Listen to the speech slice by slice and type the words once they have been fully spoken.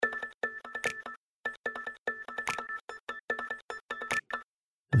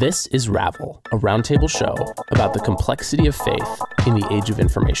This is Ravel, a roundtable show about the complexity of faith in the age of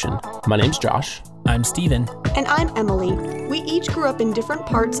information. My name's Josh. I'm Steven. And I'm Emily. We each grew up in different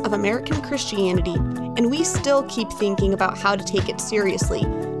parts of American Christianity, and we still keep thinking about how to take it seriously,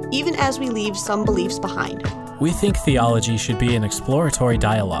 even as we leave some beliefs behind. We think theology should be an exploratory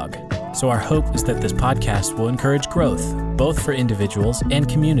dialogue, so our hope is that this podcast will encourage growth, both for individuals and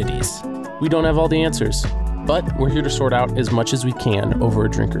communities. We don't have all the answers, but we're here to sort out as much as we can over a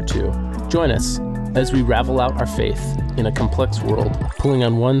drink or two. Join us as we ravel out our faith in a complex world, pulling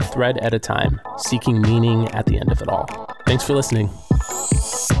on one thread at a time, seeking meaning at the end of it all. Thanks for listening.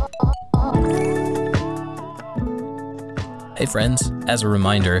 Hey friends, as a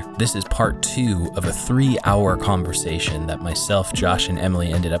reminder, this is part 2 of a 3-hour conversation that myself, Josh, and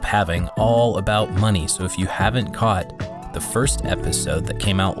Emily ended up having all about money. So if you haven't caught the first episode that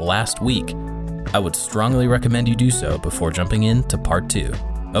came out last week, I would strongly recommend you do so before jumping into part 2.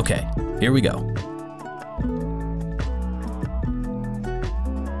 Okay, here we go.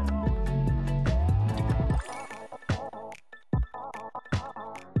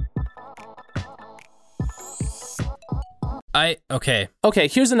 Okay,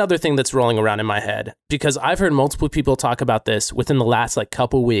 here's another thing that's rolling around in my head, because I've heard multiple people talk about this within the last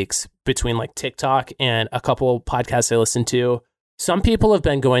couple weeks between TikTok and a couple podcasts I listen to. Some people have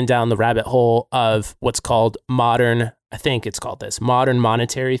been going down the rabbit hole of what's called modern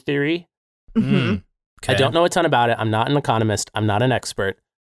monetary theory. Mm-hmm. Okay. I don't know a ton about it. I'm not an economist. I'm not an expert.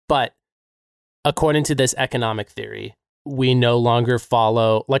 But according to this economic theory, we no longer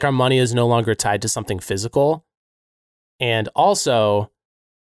follow, our money is no longer tied to something physical. And also,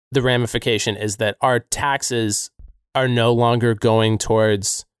 the ramification is that our taxes are no longer going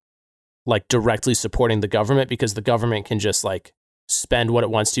towards directly supporting the government, because the government can just spend what it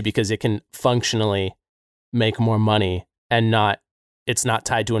wants to, because it can functionally make more money, and it's not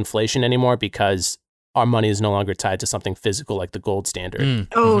tied to inflation anymore, because our money is no longer tied to something physical like the gold standard.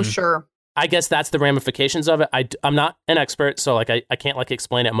 Sure. I guess that's the ramifications of it. I'm not an expert, so I can't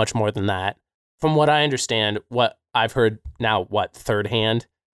explain it much more than that. From what I understand, what I've heard now, third hand,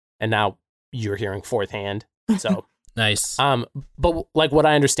 and now you're hearing fourth hand. So nice. But what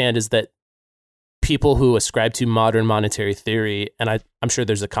I understand is that people who ascribe to modern monetary theory, and I'm sure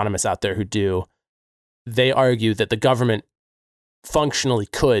there's economists out there who do, they argue that the government functionally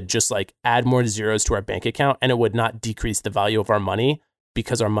could just add more zeros to our bank account, and it would not decrease the value of our money,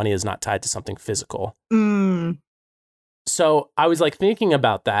 because our money is not tied to something physical. So I was thinking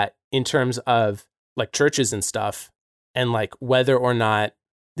about that in terms of churches and stuff, and whether or not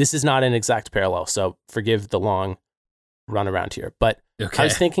this is not an exact parallel. So forgive the long run around here, but okay. I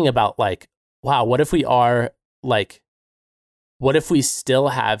was thinking about wow, what if we are what if we still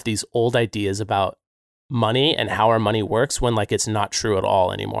have these old ideas about money and how our money works when it's not true at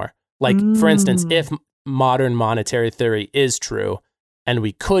all anymore? For instance, if modern monetary theory is true, and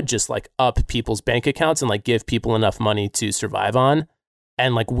we could just up people's bank accounts and give people enough money to survive on,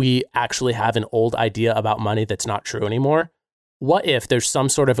 and we actually have an old idea about money that's not true anymore, what if there's some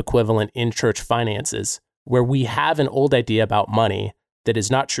sort of equivalent in church finances where we have an old idea about money that is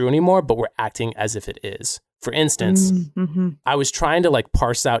not true anymore, but we're acting as if it is? For instance, I was trying to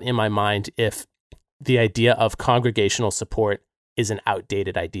parse out in my mind if the idea of congregational support is an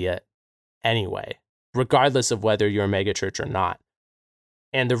outdated idea anyway, regardless of whether you're a megachurch or not.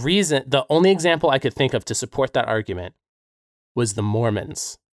 And the only example I could think of to support that argument was the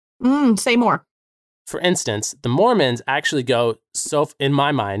Mormons. Say more. For instance, the Mormons actually go, so in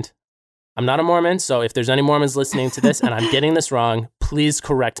my mind, I'm not a Mormon, so if there's any Mormons listening to this and I'm getting this wrong, please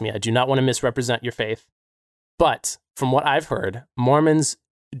correct me. I do not want to misrepresent your faith. But from what I've heard, Mormons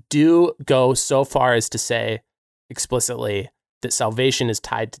do go so far as to say explicitly that salvation is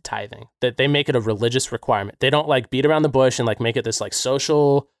tied to tithing, that they make it a religious requirement. They don't beat around the bush and make it this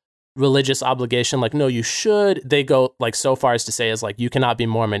social religious obligation. No, you should. They go so far as to say is you cannot be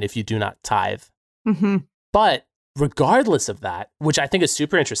Mormon if you do not tithe. Mm-hmm. But regardless of that, which I think is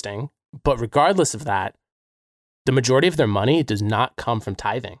super interesting, but regardless of that, the majority of their money does not come from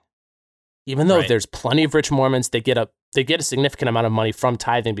tithing. Even though there's plenty of rich Mormons, they get a significant amount of money from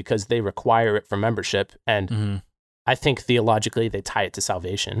tithing because they require it for membership. And I think theologically they tie it to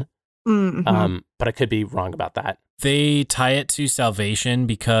salvation. But I could be wrong about that. They tie it to salvation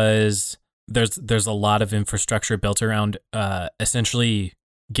because there's a lot of infrastructure built around essentially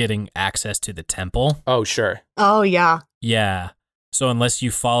getting access to the temple. Oh, sure. Oh, yeah. Yeah. So unless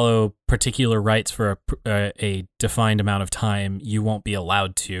you follow particular rites for a defined amount of time, you won't be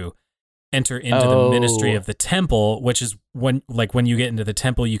allowed to enter into the ministry of the temple, which is when you get into the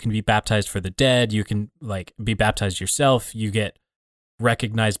temple, you can be baptized for the dead. You can be baptized yourself. You get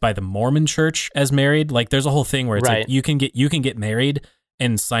recognized by the Mormon Church as married. Like there's a whole thing where it's Right. like you can get married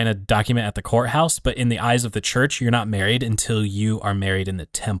and sign a document at the courthouse, but in the eyes of the church, you're not married until you are married in the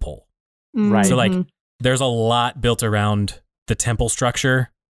temple. Right. So like there's a lot built around the temple structure,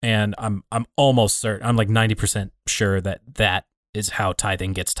 and I'm almost certain, I'm like 90% sure that is how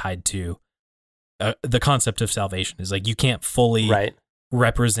tithing gets tied to the concept of salvation. Is like you can't fully Right.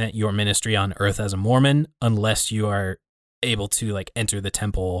 represent your ministry on earth as a Mormon unless you are able to like enter the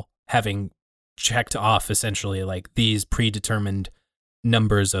temple having checked off essentially like these predetermined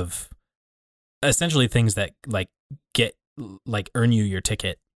numbers of essentially things that like get like earn you your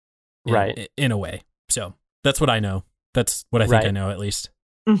ticket Right. in a way. So that's what I know. That's what I think I Right. know at least.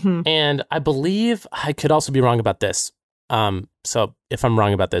 And I believe I could also be wrong about this. So if I'm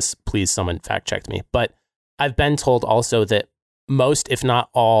wrong about this, please someone fact check me. But I've been told also that most, if not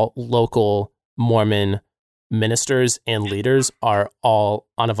all, local Mormon ministers and leaders are all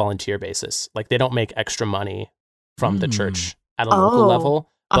on a volunteer basis. Like they don't make extra money from the church at a local level,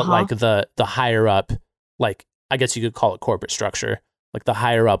 but like the higher up, like I guess you could call it corporate structure, like the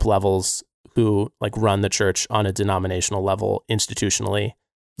higher up levels who like run the church on a denominational level institutionally,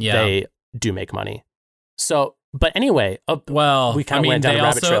 they do make money. So, but anyway, well, we kind of went down a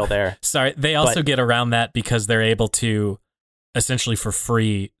rabbit trail there. Sorry, they also get around that because they're able to essentially for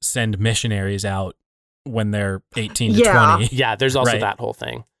free send missionaries out when they're 18 to 20. Yeah, there's also Right. that whole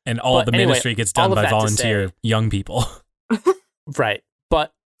thing. And all the ministry gets done all of by that to volunteer say- young people. Right.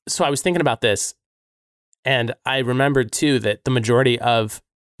 But so I was thinking about this, and I remembered too that the majority of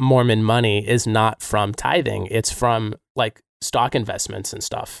Mormon money is not from tithing. It's from like stock investments and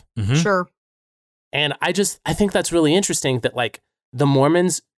stuff. Mhm. Sure. And I think that's really interesting that like the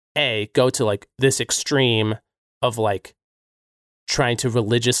Mormons, go to like this extreme of like trying to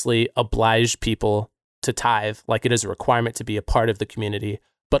religiously oblige people to tithe, like it is a requirement to be a part of the community.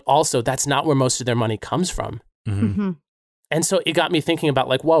 But also that's not where most of their money comes from. Mhm. And so it got me thinking about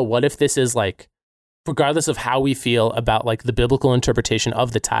like, whoa, what if this is like, regardless of how we feel about like the biblical interpretation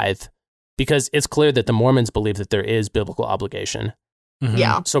of the tithe, because it's clear that the Mormons believe that there is biblical obligation. Mhm.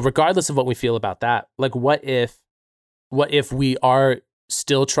 Yeah. So regardless of what we feel about that, like what if we are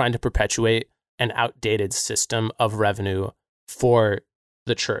still trying to perpetuate an outdated system of revenue for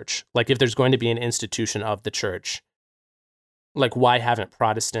the church? Like if there's going to be an institution of the church, like why haven't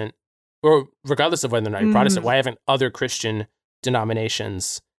Protestant, or regardless of whether or not you're Protestant, why haven't other Christian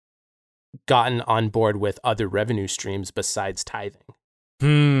denominations gotten on board with other revenue streams besides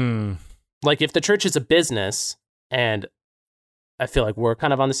tithing? Like if the church is a business, and I feel like we're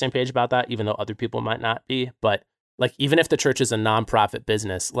kind of on the same page about that, even though other people might not be, but like even if the church is a nonprofit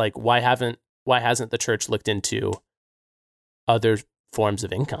business, like why hasn't the church looked into other forms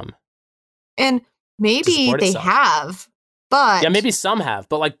of income? And maybe support they itself. have, but Yeah, maybe some have,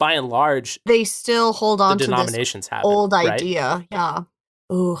 but like by and large, they still hold the on to this denominations have old right? idea. Yeah.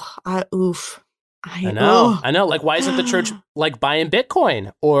 Oof. I know. Like, why isn't the church like buying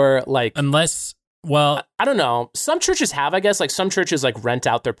Bitcoin or like? Unless, well, I don't know. Some churches have, I guess. Like some churches like rent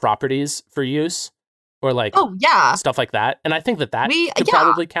out their properties for use, or like Oh yeah. stuff like that. And I think that could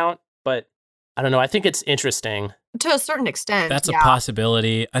probably count. But I don't know. I think it's interesting. To a certain extent. that's a yeah.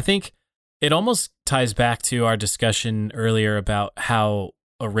 possibility. I think it almost ties back to our discussion earlier about how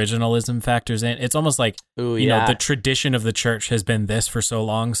originalism factors in. It's almost like, Ooh, you know, yeah. the tradition of the church has been this for so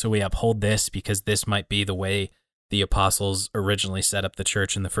long, so we uphold this because this might be the way the apostles originally set up the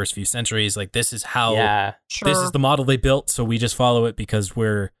church in the first few centuries. Like this is how Yeah. Sure. this is the model they built, so we just follow it because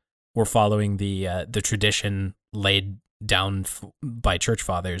we're following the tradition laid down by church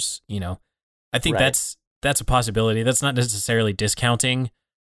fathers. You know, I think Right. that's a possibility. That's not necessarily discounting,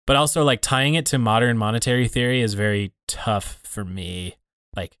 but also like tying it to modern monetary theory is very tough for me.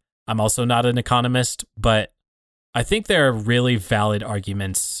 Like I'm also not an economist, but I think there are really valid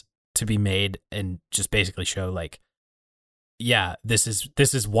arguments to be made and just basically show like, yeah, this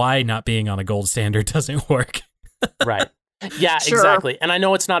is why not being on a gold standard doesn't work. Right. Yeah, Sure. exactly. And I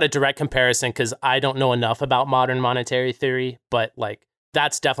know it's not a direct comparison because I don't know enough about modern monetary theory, but like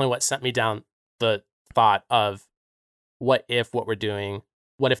that's definitely what sent me down the thought of what if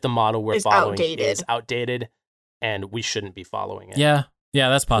the model we're Is following outdated. is outdated and we shouldn't be following it. Yeah,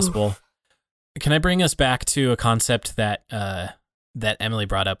 that's possible. Can I bring us back to a concept that that Emily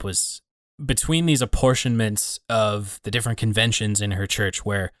brought up, was between these apportionments of the different conventions in her church,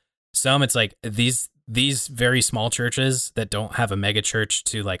 where some it's like these very small churches that don't have a mega church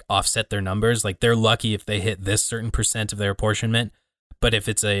to like offset their numbers, like they're lucky if they hit this certain percent of their apportionment. But if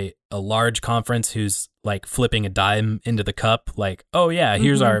it's a large conference who's like flipping a dime into the cup, like, oh yeah,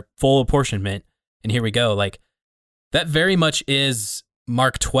 here's our full apportionment and here we go. Like that very much is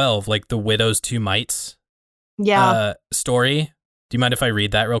Mark 12, like the widow's 2 mites story. Do you mind if I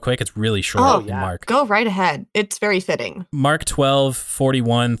read that real quick? It's really short in Mark. Go right ahead. It's very fitting. Mark 12,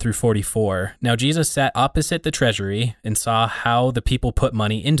 41 through 44. Now Jesus sat opposite the treasury and saw how the people put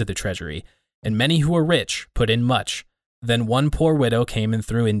money into the treasury, and many who were rich put in much. Then one poor widow came and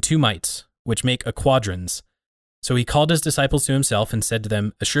threw in 2 mites, which make a quadrans. So he called his disciples to himself and said to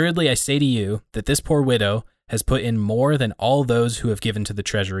them, Assuredly I say to you that this poor widow has put in more than all those who have given to the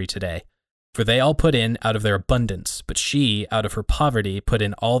treasury today. For they all put in out of their abundance, but she, out of her poverty, put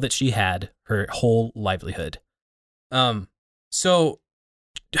in all that she had, her whole livelihood. So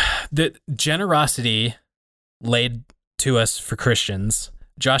the generosity laid to us for Christians,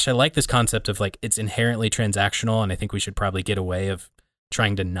 Josh, I like this concept of like it's inherently transactional, and I think we should probably get away of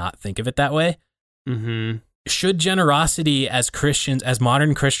trying to not think of it that way. Mm-hmm. Should generosity as Christians, as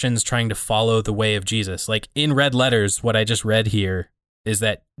modern Christians trying to follow the way of Jesus, like in red letters, what I just read here is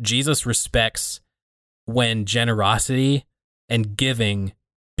that Jesus respects when generosity and giving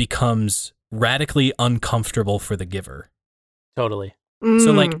becomes radically uncomfortable for the giver. Totally.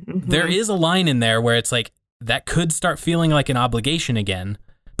 So like there is a line in there where it's like that could start feeling like an obligation again.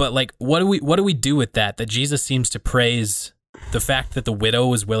 But like what do we do with that Jesus seems to praise the fact that the widow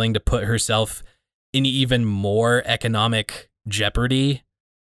was willing to put herself in even more economic jeopardy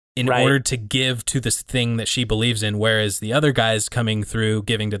in order to give to this thing that she believes in, whereas the other guys coming through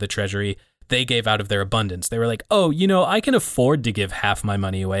giving to the treasury, they gave out of their abundance. They were like, oh, you know, I can afford to give half my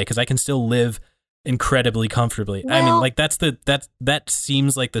money away because I can still live incredibly comfortably. Well, I mean, like that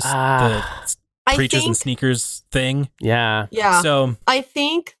seems like the preachers and sneakers thing. Yeah. Yeah. So I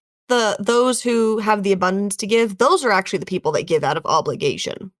think those who have the abundance to give, those are actually the people that give out of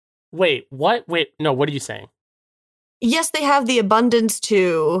obligation. Wait, what? Wait, no, what are you saying? Yes, they have the abundance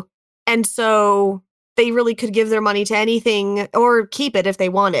to, and so they really could give their money to anything or keep it if they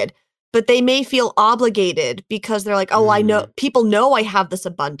wanted. But they may feel obligated because they're like, oh, I know, people know I have this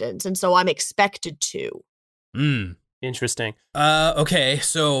abundance, and so I'm expected to. Interesting. Okay,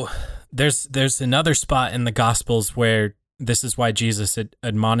 so there's another spot in the Gospels where this is why Jesus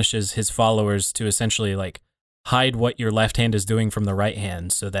admonishes his followers to essentially like hide what your left hand is doing from the right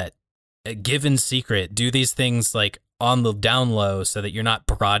hand, so that give in secret, do these things like on the down low so that you're not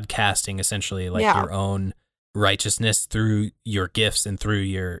broadcasting essentially like your own righteousness through your gifts and through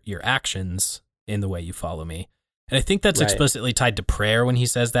your actions in the way you follow me. And I think that's explicitly tied to prayer when he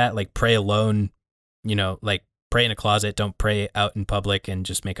says that, like pray alone, you know, like pray in a closet, don't pray out in public and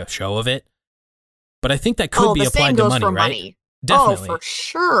just make a show of it. But I think that could be applied to money, right? Money. Definitely. Oh, for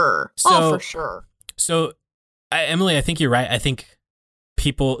sure. For sure. So Emily, I think you're right. I think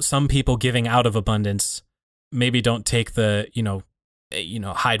some people giving out of abundance maybe don't take the,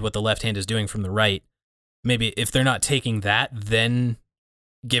 hide what the left hand is doing from the right. Maybe if they're not taking that, then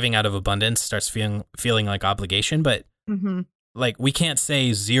giving out of abundance starts feeling like obligation. But like we can't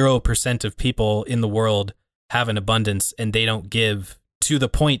say 0% of people in the world have an abundance and they don't give, to the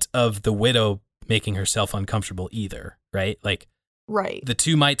point of the widow making herself uncomfortable either, right? Like the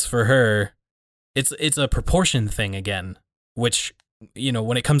 2 mites for her, it's a proportion thing again, which,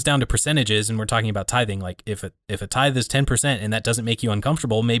 when it comes down to percentages and we're talking about tithing, like if a tithe is 10% and that doesn't make you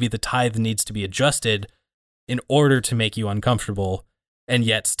uncomfortable, maybe the tithe needs to be adjusted in order to make you uncomfortable and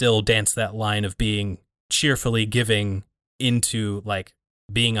yet still dance that line of being cheerfully giving into like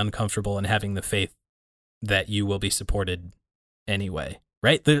being uncomfortable and having the faith that you will be supported anyway,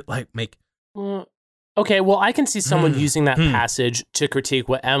 right? Okay, well, I can see someone using that passage to critique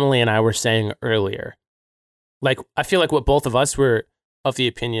what Emily and I were saying earlier. Like, I feel like what both of us were of the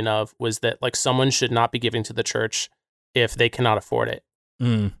opinion of was that like someone should not be giving to the church if they cannot afford it.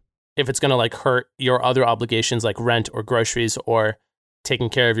 If it's going to like hurt your other obligations like rent or groceries or taking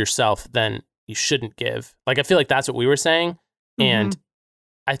care of yourself, then you shouldn't give. Like, I feel like that's what we were saying. And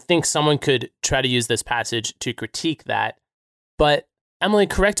I think someone could try to use this passage to critique that. But Emily,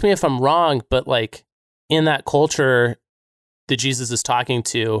 correct me if I'm wrong, but like in that culture that Jesus is talking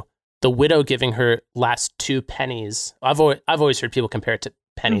to, the widow giving her last 2 pennies. I've always heard people compare it to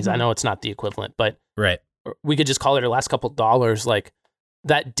pennies. I know it's not the equivalent, but we could just call it her last couple dollars. Like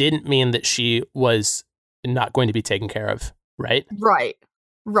that didn't mean that she was not going to be taken care of, right? Right.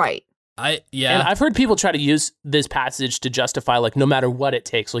 And I've heard people try to use this passage to justify like no matter what it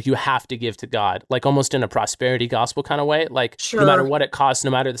takes, like you have to give to God, like almost in a prosperity gospel kind of way. Like no matter what it costs,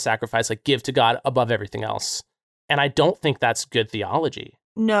 no matter the sacrifice, like give to God above everything else. And I don't think that's good theology.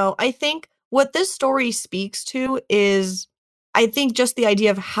 No, I think what this story speaks to is, I think, just the idea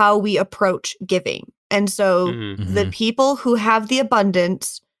of how we approach giving. And so the people who have the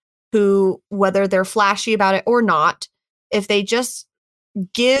abundance, who, whether they're flashy about it or not, if they just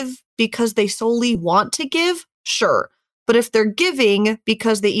give because they solely want to give, sure. But if they're giving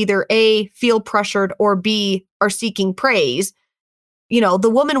because they either A, feel pressured, or B, are seeking praise, the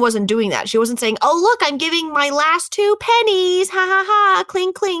woman wasn't doing that. She wasn't saying, oh, look, I'm giving my last 2 pennies. Ha ha ha,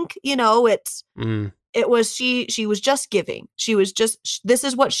 clink, clink. It was, she was just giving. She was just, this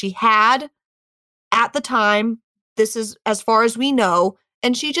is what she had at the time. This is as far as we know.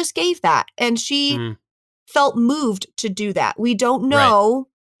 And she just gave that. And she felt moved to do that. We don't know,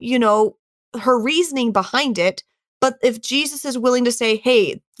 her reasoning behind it. But if Jesus is willing to say,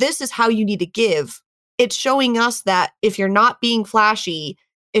 hey, this is how you need to give, it's showing us that if you're not being flashy,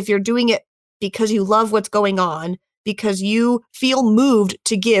 if you're doing it because you love what's going on, because you feel moved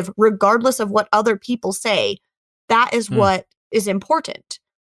to give, regardless of what other people say, that is what is important.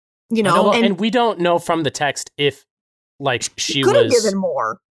 And we don't know from the text if, like, she could have given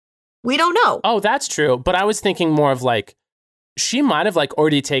more. We don't know. Oh, that's true. But I was thinking more of like, she might have like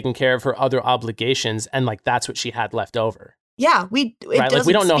already taken care of her other obligations, and like that's what she had left over. Yeah, we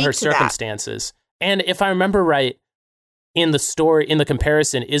don't know her circumstances. And if I remember right, in the story, in the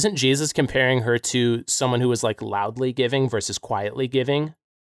comparison, isn't Jesus comparing her to someone who was like loudly giving versus quietly giving?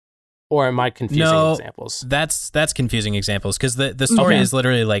 Or am I confusing examples? That's confusing examples, because the story is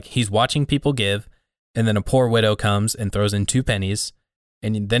literally like he's watching people give, and then a poor widow comes and throws in 2 pennies,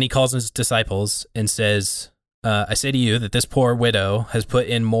 and then he calls his disciples and says, I say to you that this poor widow has put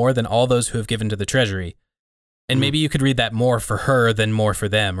in more than all those who have given to the treasury. And maybe you could read that more for her than more for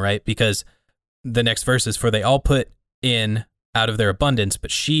them, right? Because the next verse is, for they all put in out of their abundance,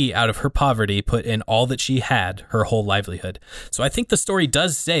 but she, out of her poverty, put in all that she had, her whole livelihood. So I think the story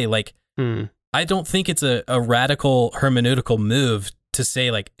does say, like, I don't think it's a radical hermeneutical move to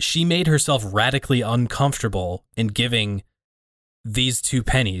say, like, she made herself radically uncomfortable in giving these 2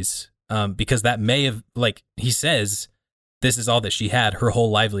 pennies, because that may have, like he says, this is all that she had, her whole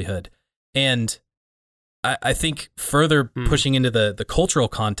livelihood. And I think further pushing into the cultural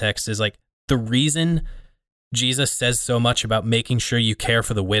context is like, the reason Jesus says so much about making sure you care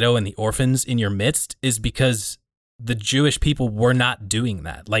for the widow and the orphans in your midst is because the Jewish people were not doing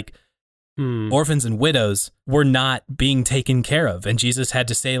that. Like, orphans and widows were not being taken care of. And Jesus had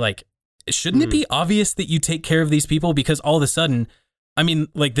to say, like, shouldn't it be obvious that you take care of these people? Because all of a sudden, I mean,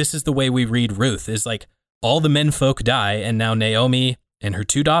 like, this is the way we read Ruth, is like, all the men folk die, and now Naomi and her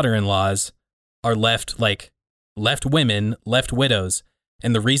 2 daughter-in-laws are left women, left widows.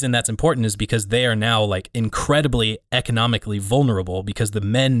 And the reason that's important is because they are now like incredibly economically vulnerable, because the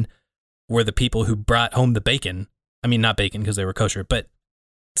men were the people who brought home the bacon. I mean, not bacon because they were kosher, but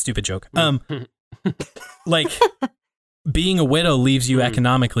stupid joke. Like, being a widow leaves you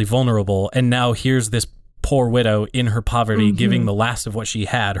economically vulnerable. And now here's this poor widow in her poverty giving the last of what she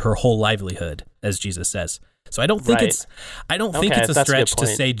had, her whole livelihood, as Jesus says. So I don't think it's a stretch to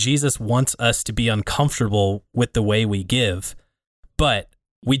say Jesus wants us to be uncomfortable with the way we give, but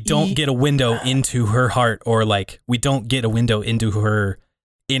we don't get a window into her heart, or like we don't get a window into her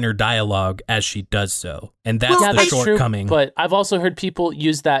inner dialogue as she does so. And that's the shortcoming. True, but I've also heard people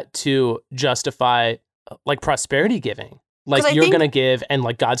use that to justify like prosperity giving. Like, you're going to give, and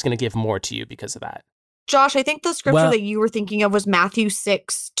like God's going to give more to you because of that. Josh, I think the scripture that you were thinking of was Matthew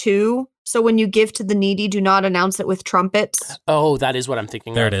 6:2. So when you give to the needy, do not announce it with trumpets. Oh, that is what I'm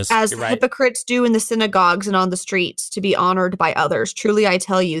thinking. There it is. As hypocrites do in the synagogues and on the streets, to be honored by others. Truly, I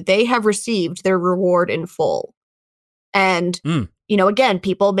tell you, they have received their reward in full. And, again,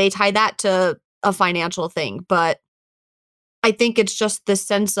 people may tie that to a financial thing, but I think it's just the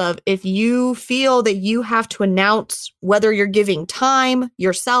sense of, if you feel that you have to announce whether you're giving time,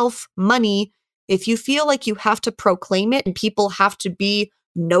 yourself, money, if you feel like you have to proclaim it and people have to be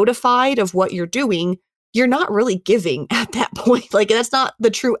notified of what you're doing, you're not really giving at that point. Like, that's not the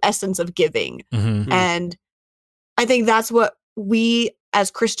true essence of giving. And I think that's what we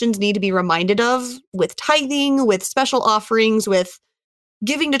as Christians need to be reminded of with tithing, with special offerings, with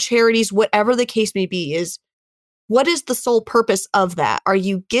giving to charities, whatever the case may be, is what is the sole purpose of that? Are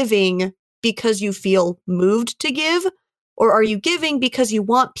you giving because you feel moved to give? Or are you giving because you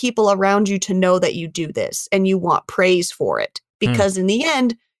want people around you to know that you do this and you want praise for it? Because in the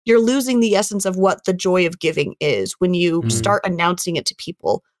end, you're losing the essence of what the joy of giving is when you start announcing it to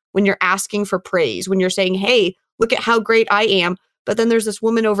people, when you're asking for praise, when you're saying, hey, look at how great I am. But then there's this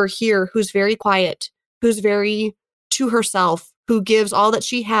woman over here who's very quiet, who's very to herself, who gives all that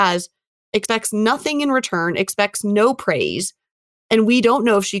she has, expects nothing in return, expects no praise. And we don't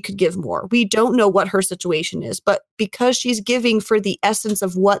know if she could give more. We don't know what her situation is. But because she's giving for the essence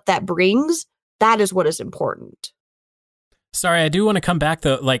of what that brings, that is what is important. Sorry, I do want to come back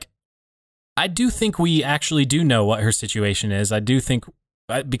though. Like, I do think we actually do know what her situation is. I do think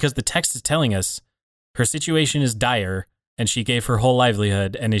because the text is telling us her situation is dire and she gave her whole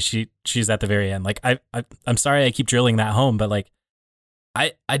livelihood, and she's at the very end. Like I'm sorry I keep drilling that home, but like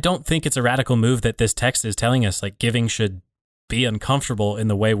I don't think it's a radical move that this text is telling us like giving should be uncomfortable in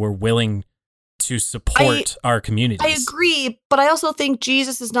the way we're willing to support our communities. I agree, but I also think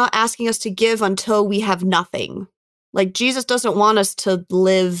Jesus is not asking us to give until we have nothing. Like Jesus doesn't want us to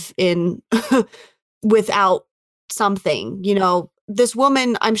live in without something. You know, this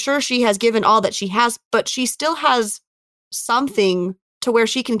woman, I'm sure she has given all that she has, but she still has something to where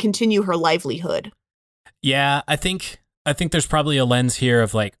she can continue her livelihood. Yeah, I think there's probably a lens here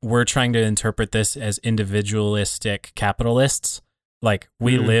of like, we're trying to interpret this as individualistic capitalists. Like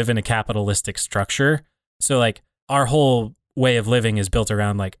we live in a capitalistic structure. So like our whole way of living is built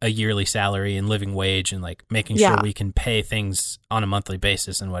around like a yearly salary and living wage and like making sure we can pay things on a monthly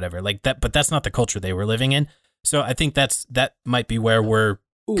basis and whatever like that. But that's not the culture they were living in. So I think that might be where we're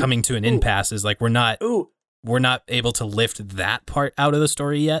coming to an impasse, is like we're not able to lift that part out of the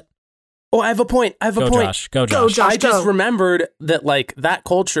story yet. Oh, I have a point. Go Josh. I just remembered that like that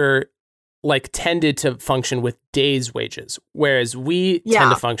culture like tended to function with days wages, whereas we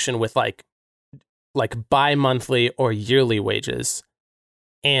tend to function with like bi-monthly or yearly wages,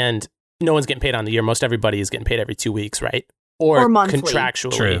 and no one's getting paid on the year. Most everybody is getting paid every 2 weeks, right? Or monthly.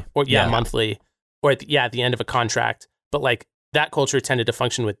 Contractually. True. Or monthly, or at the end of a contract. But like that culture tended to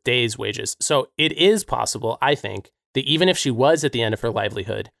function with days wages. So it is possible, I think, that even if she was at the end of her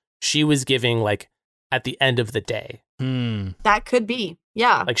livelihood, she was giving like at the end of the day. That could be.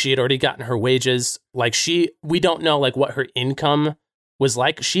 Yeah. Like she had already gotten her wages. Like we don't know like what her income was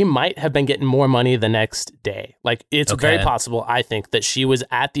like. She might have been getting more money the next day. Like it's very possible, I think, that she was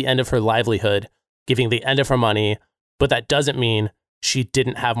at the end of her livelihood giving the end of her money, but that doesn't mean she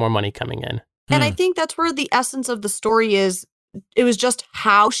didn't have more money coming in. And I think that's where the essence of the story is. It was just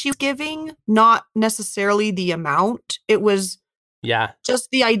how she was giving, not necessarily the amount. It was just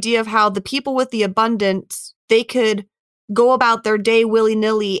the idea of how the people with the abundance, they could go about their day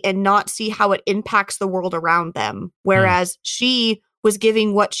willy-nilly and not see how it impacts the world around them. Whereas she was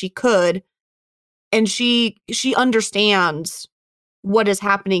giving what she could, and she understands what is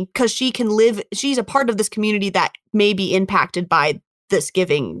happening because she can live. She's a part of this community that may be impacted by this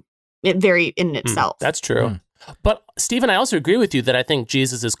giving in itself. That's true. But Stephen, I also agree with you that I think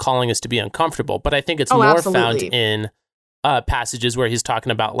Jesus is calling us to be uncomfortable, but I think it's more found in passages where he's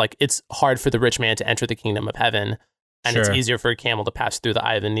talking about like it's hard for the rich man to enter the kingdom of heaven, and it's easier for a camel to pass through the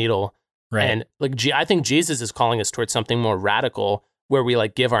eye of the needle. Right. And like I think Jesus is calling us towards something more radical, where we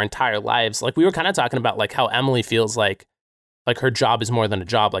like give our entire lives. Like we were kind of talking about like how Emily feels like her job is more than a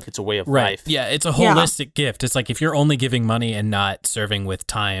job, like it's a way of life. Yeah, it's a holistic gift. It's like if you're only giving money and not serving with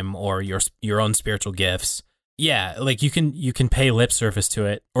time or your own spiritual gifts, like you can pay lip service to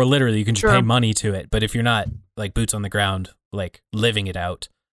it, or literally you can just pay money to it. But if you're not like boots on the ground, like living it out,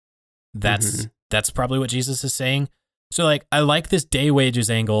 that's probably what Jesus is saying. So like I like this day wages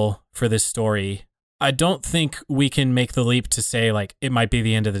angle for this story. I don't think we can make the leap to say like it might be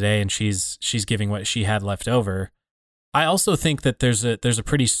the end of the day and she's giving what she had left over. I also think that there's a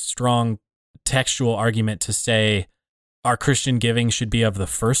pretty strong textual argument to say our Christian giving should be of the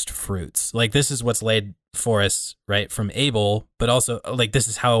first fruits. Like this is what's laid for us, right, from Abel, but also like this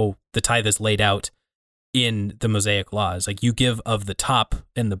is how the tithe is laid out in the Mosaic laws. Like you give of the top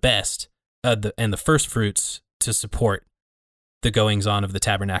and the best, and the first fruits to support the goings on of the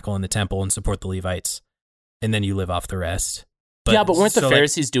tabernacle and the temple and support the Levites, and then you live off the rest. But weren't the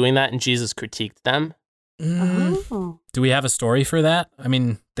Pharisees doing that and Jesus critiqued them? Do we have a story for that? I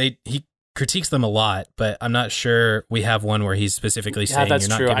mean, he critiques them a lot, but I'm not sure we have one where he's specifically saying that's you're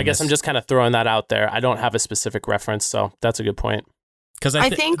not true. giving I guess I'm just kind of throwing that out there. I don't have a specific reference, so that's a good point. Because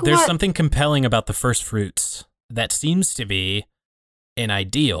I think there's something compelling about the first fruits that seems to be an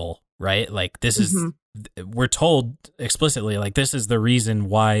ideal, right? Like this is, we're told explicitly, like this is the reason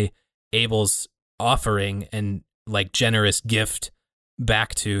why Abel's offering and like generous gift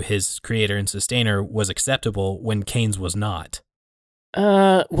back to his creator and sustainer was acceptable when Cain's was not.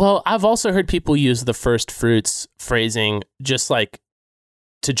 Well, I've also heard people use the first fruits phrasing just like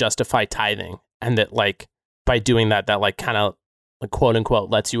to justify tithing, and that like by doing that like kind of like quote unquote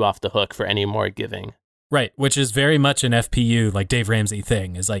lets you off the hook for any more giving. Right, which is very much an FPU, like Dave Ramsey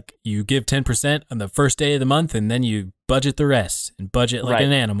thing, is like you give 10% on the first day of the month and then you budget the rest and budget like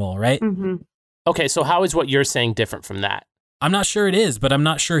an animal, right? Okay, so how is what you're saying different from that? I'm not sure it is, but I'm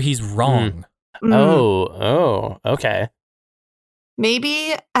not sure he's wrong. Oh, okay.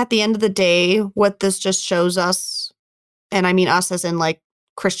 Maybe at the end of the day, what this just shows us, and I mean us as in like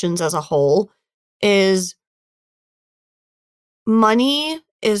Christians as a whole, is money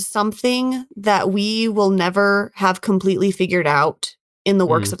is something that we will never have completely figured out in the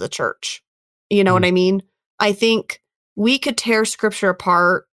works of the church. You know what I mean? I think we could tear scripture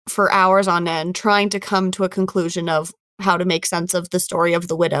apart for hours on end trying to come to a conclusion of how to make sense of the story of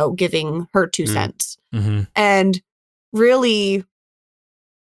the widow giving her 2 cents. And really,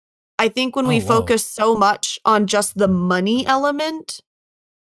 I think when we focus so much on just the money element,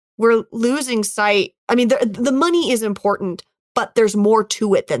 we're losing sight. I mean, the money is important, but there's more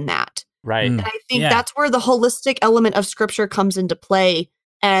to it than that. Right. And I think that's where the holistic element of scripture comes into play.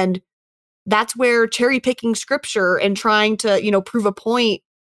 And that's where cherry picking scripture and trying to, prove a point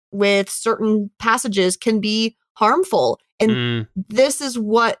with certain passages can be harmful. And this is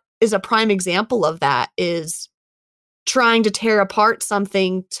what is a prime example of that, is trying to tear apart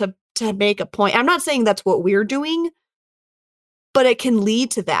something to make a point. I'm not saying that's what we're doing, but it can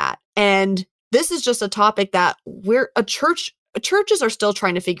lead to that. And this is just a topic that churches are still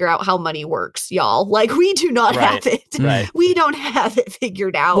trying to figure out how money works, y'all. Like, we do not have it. Right. We don't have it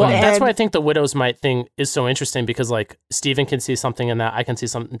figured out. Well, that's why I think the widow's mite thing is so interesting, because like Stephen can see something in that. I can see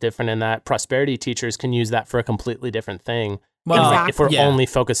something different in that. Prosperity teachers can use that for a completely different thing. Well, exactly. If we're only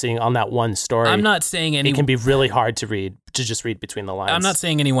focusing on that one story, I'm not saying it can be really hard to just read between the lines. I'm not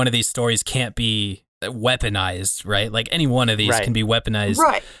saying any one of these stories can't be weaponized, right? Like, any one of these can be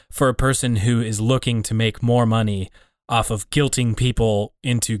weaponized for a person who is looking to make more money off of guilting people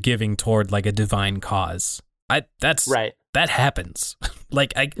into giving toward like a divine cause. That's right. That happens.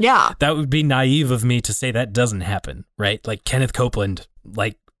 That would be naive of me to say that doesn't happen, right? Like Kenneth Copeland,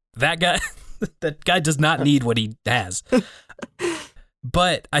 like that guy, that guy does not need what he has.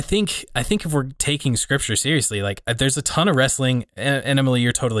 But I think if we're taking scripture seriously, like there's a ton of wrestling, and Emily,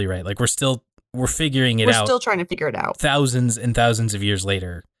 you're totally right. Like we're figuring it out. We're still trying to figure it out. Thousands and thousands of years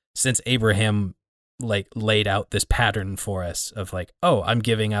later, since Abraham like laid out this pattern for us of like, oh, I'm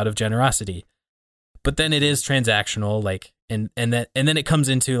giving out of generosity. But then it is transactional, like, and then it comes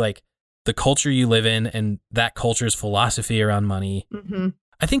into like the culture you live in and that culture's philosophy around money.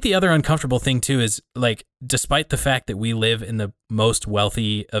 I think the other uncomfortable thing too is like, despite the fact that we live in the most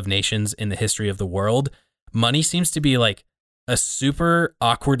wealthy of nations in the history of the world, money seems to be like a super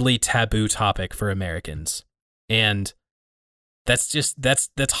awkwardly taboo topic for Americans. And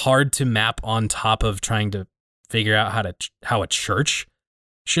that's hard to map on top of trying to figure out how a church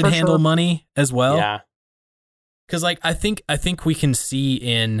should handle money as well. Yeah. Cause like, I think we can see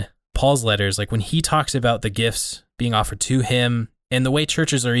in Paul's letters, like when he talks about the gifts being offered to him and the way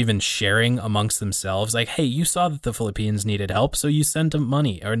churches are even sharing amongst themselves, like, hey, you saw that the Philippians needed help, so you sent them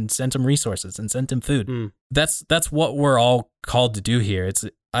money or sent them resources and sent them food. That's what we're all called to do here.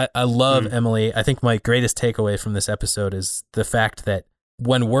 I love Emily. I think my greatest takeaway from this episode is the fact that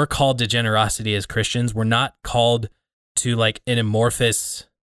when we're called to generosity as Christians, we're not called to like an amorphous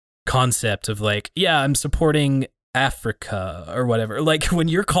concept of like, yeah, I'm supporting Africa or whatever. Like when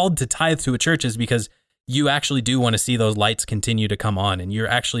you're called to tithe to a church is because you actually do want to see those lights continue to come on, and you're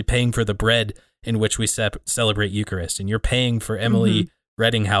actually paying for the bread in which we celebrate Eucharist, and you're paying for Emily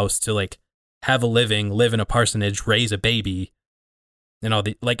Reddinghouse to like have a living, live in a parsonage, raise a baby, and all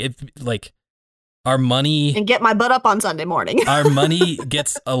the like our money, and get my butt up on Sunday morning. Our money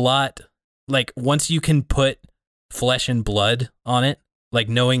gets a lot, like once you can put flesh and blood on it, like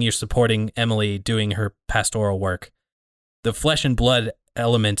knowing you're supporting Emily doing her pastoral work, the flesh and blood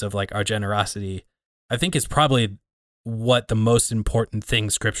element of like our generosity, I think is probably what the most important thing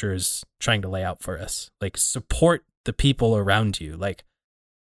scripture is trying to lay out for us. Like support the people around you, like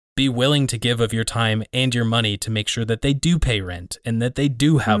be willing to give of your time and your money to make sure that they do pay rent and that they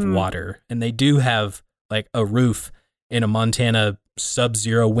do have water and they do have like a roof in a Montana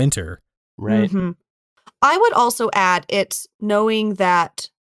sub-zero winter. Right. I would also add it's knowing that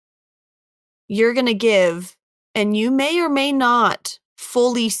you're going to give and you may or may not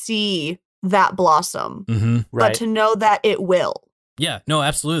fully see that blossom, but to know that it will. Yeah, no,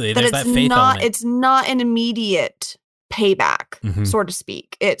 absolutely. That There's that faith element. It's not an immediate payback, so to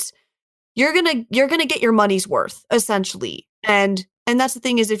speak. It's you're gonna get your money's worth, essentially. And that's the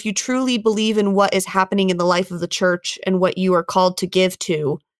thing is, if you truly believe in what is happening in the life of the church and what you are called to give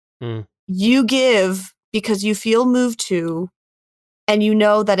to, you give because you feel moved to, and you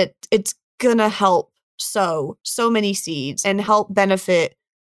know that it's gonna help sow so many seeds and help benefit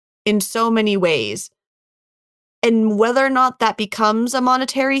in so many ways. And whether or not that becomes a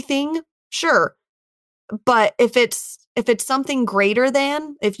monetary thing, sure. But if it's something greater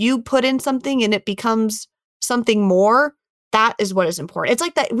than, if you put in something and it becomes something more, that is what is important. It's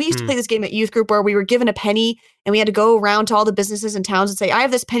like that. We used to play this game at youth group where we were given a penny and we had to go around to all the businesses and towns and say, I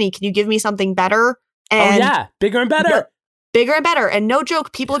have this penny. Can you give me something better? And bigger and better. bigger and better. And no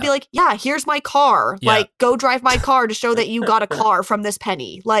joke, people would be like, yeah, here's my car. Yeah. Like, go drive my car to show that you got a car from this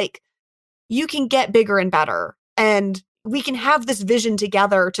penny. Like, you can get bigger and better. And we can have this vision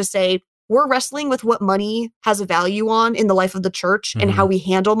together to say, we're wrestling with what money has a value on in the life of the church and how we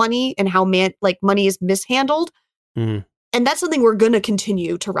handle money and how money is mishandled. Mm. And that's something we're going to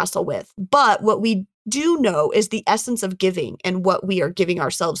continue to wrestle with. But what we do know is the essence of giving and what we are giving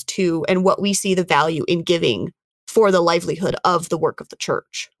ourselves to and what we see the value in giving for the livelihood of the work of the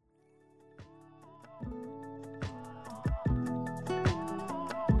church.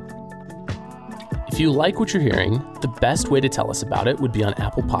 If you like what you're hearing, the best way to tell us about it would be on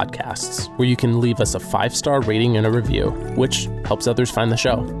Apple Podcasts, where you can leave us a 5-star rating and a review, which helps others find the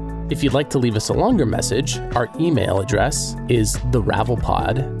show. If you'd like to leave us a longer message, our email address is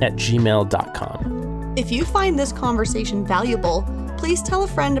theravelpod@gmail.com. If you find this conversation valuable, please tell a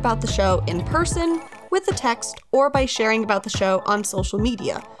friend about the show in person, with a text, or by sharing about the show on social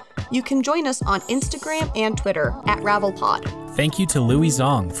media. You can join us on Instagram and Twitter @RavelPod. Thank you to Louis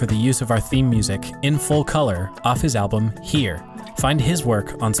Zong for the use of our theme music in full color off his album Here. Find his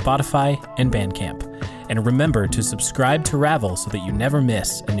work on Spotify and Bandcamp. And remember to subscribe to Ravel so that you never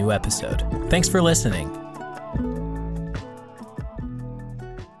miss a new episode. Thanks for listening.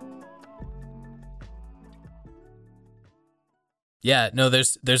 Yeah, no,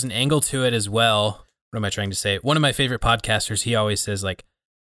 there's an angle to it as well. What am I trying to say? One of my favorite podcasters, he always says, like,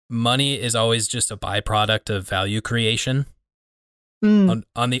 money is always just a byproduct of value creation. On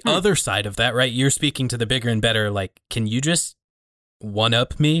the other side of that, right, you're speaking to the bigger and better, like, can you just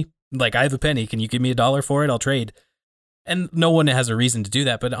one-up me? Like, I have a penny. Can you give me $1 for it? I'll trade. And no one has a reason to do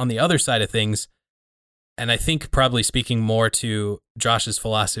that. But on the other side of things, and I think probably speaking more to Josh's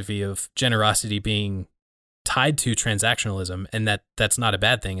philosophy of generosity being tied to transactionalism, and that's not a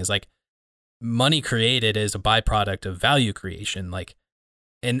bad thing, is like money created is a byproduct of value creation. Like,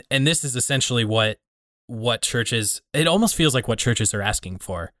 and this is essentially what churches, it almost feels like what churches are asking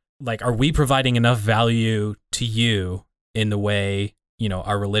for. Like, are we providing enough value to you in the way, you know,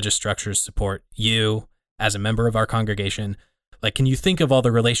 our religious structures support you as a member of our congregation? Like, can you think of all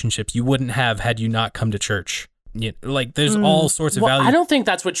the relationships you wouldn't have had you not come to church? Like, there's all sorts of value. I don't think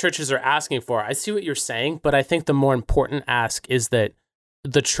that's what churches are asking for. I see what you're saying, but I think the more important ask is that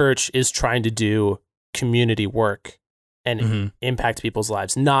the church is trying to do community work and impact people's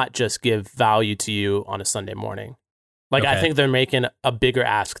lives, not just give value to you on a Sunday morning. Like, I think they're making a bigger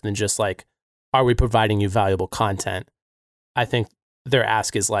ask than just like, are we providing you valuable content? I think their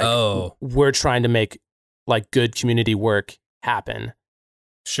ask is like, we're trying to make like good community work happen.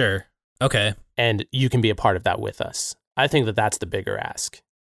 Sure. Okay. And you can be a part of that with us. I think that that's the bigger ask.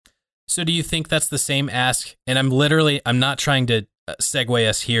 So do you think that's the same ask? And I'm not trying to segue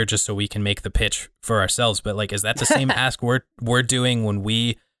us here just so we can make the pitch for ourselves, but like, is that the same ask we're doing when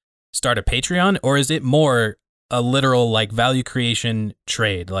we start a Patreon? Or is it more a literal like value creation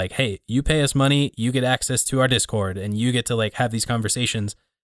trade? Like, hey, you pay us money, you get access to our Discord, and you get to like have these conversations.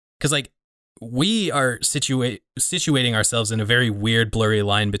 Because like, we are situating ourselves in a very weird, blurry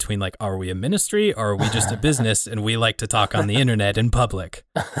line between like, are we a ministry or are we just a business and we like to talk on the internet in public?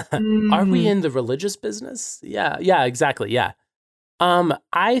 Are we in the religious business? Yeah, exactly. Yeah.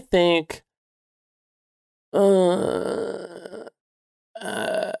 I think I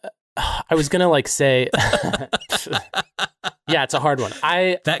was gonna like say yeah, it's a hard one.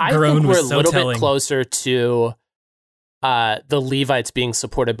 I think we're a little bit closer to the Levites being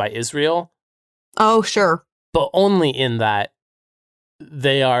supported by Israel. Oh, sure. But only in that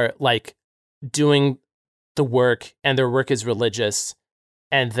they are like doing the work and their work is religious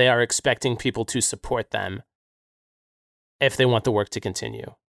and they are expecting people to support them if they want the work to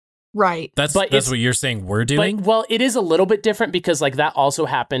continue. Right. That's what you're saying we're doing? Well, it is a little bit different because like that also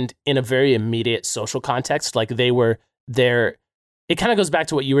happened in a very immediate social context. Like they were there. It kind of goes back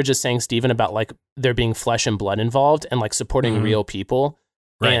to what you were just saying, Stephen, about like there being flesh and blood involved and like supporting real people.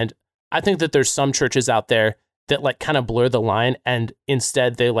 Right. And I think that there's some churches out there that like kind of blur the line and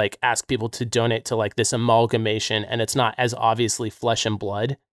instead they like ask people to donate to like this amalgamation and it's not as obviously flesh and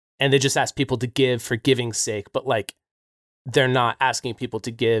blood. And they just ask people to give for giving's sake, but like they're not asking people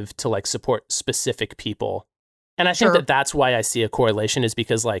to give to like support specific people. And I think that that's why I see a correlation is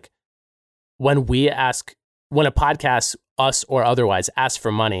because like when a podcast, us or otherwise, asks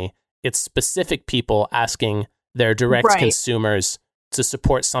for money, it's specific people asking their direct consumers to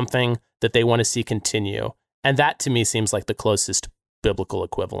support something that they want to see continue. And that to me seems like the closest biblical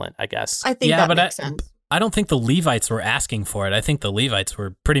equivalent, I guess. I think that makes sense. I don't think the Levites were asking for it. I think the Levites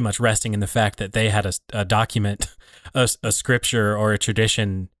were pretty much resting in the fact that they had a document, a scripture or a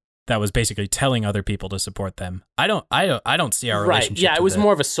tradition that was basically telling other people to support them. I don't see our relationship. Yeah, it was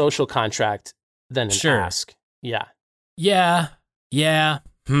more of a social contract than an ask. Yeah. Yeah.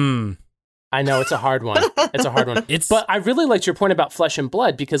 I know it's a hard one. But I really liked your point about flesh and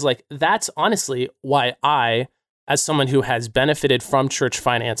blood, because like that's honestly why I, as someone who has benefited from church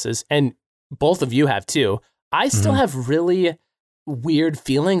finances, and both of you have too, I still have really weird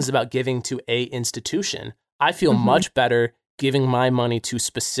feelings about giving to a institution. I feel much better giving my money to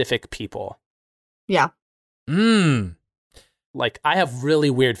specific people. Yeah. Like I have really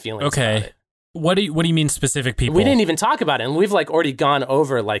weird feelings about it. What do you mean specific people? We didn't even talk about it, and we've like already gone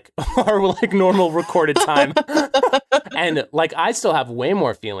over like our like normal recorded time. And like I still have way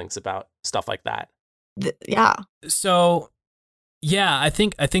more feelings about stuff like that. Yeah. So yeah, I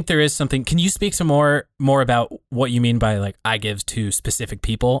think there is something. Can you speak some more about what you mean by like I give to specific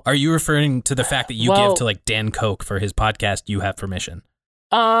people? Are you referring to the fact that you give to like Dan Koch for his podcast, You Have Permission?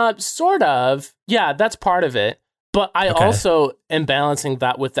 Sort of. Yeah, that's part of it. But I also am balancing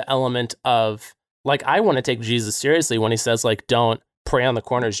that with the element of like I want to take Jesus seriously when he says like don't pray on the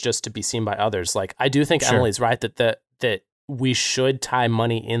corners just to be seen by others. Like I do think Emily's right that we should tie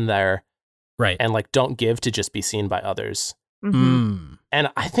money in there, right? And like don't give to just be seen by others. Mm-hmm. And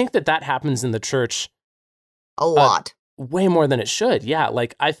I think that happens in the church a lot, way more than it should. Yeah,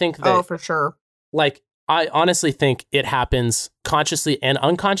 like I think that for sure. Like I honestly think it happens consciously and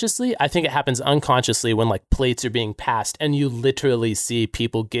unconsciously. I think it happens unconsciously when like plates are being passed and you literally see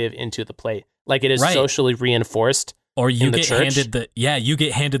people give into the plate. Like it is socially reinforced. Or you get handed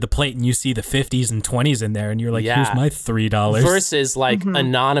the plate and you see the 50s and 20s in there and you're like, here's my $3. Versus like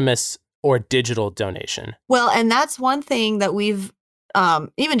anonymous or digital donation. Well, and that's one thing that we've,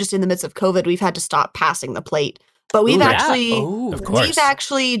 even just in the midst of COVID, we've had to stop passing the plate. But we've we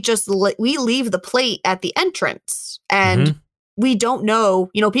leave the plate at the entrance, and we don't know,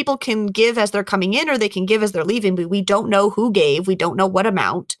 people can give as they're coming in or they can give as they're leaving, but we don't know who gave. We don't know what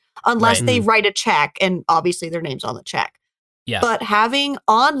amount unless they write a check, and obviously their name's on the check. Yeah. But having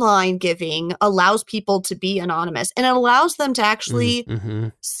online giving allows people to be anonymous, and it allows them to actually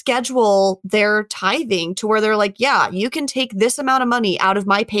schedule their tithing to where they're like, yeah, you can take this amount of money out of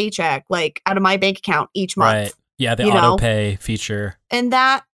my paycheck, like out of my bank account each month. Right. Yeah, the auto pay feature. And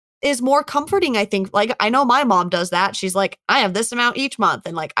that is more comforting, I think. Like, I know my mom does that. She's like, I have this amount each month.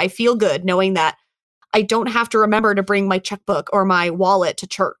 And like, I feel good knowing that I don't have to remember to bring my checkbook or my wallet to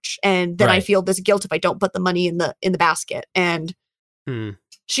church. And then I feel this guilt if I don't put the money in the basket. And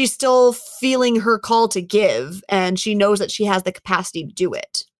she's still feeling her call to give. And she knows that she has the capacity to do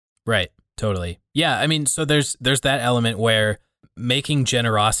it. Right. Totally. Yeah. I mean, so there's that element where making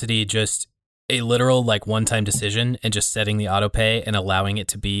generosity just a literal like one-time decision and just setting the auto pay and allowing it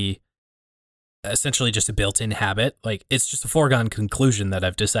to be essentially just a built-in habit. Like it's just a foregone conclusion that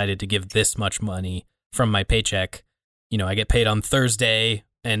I've decided to give this much money from my paycheck. I get paid on Thursday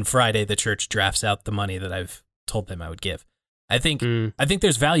and Friday the church drafts out the money that I've told them I would give. I think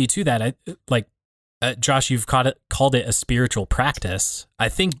there's value to that. Josh, you've called it a spiritual practice. I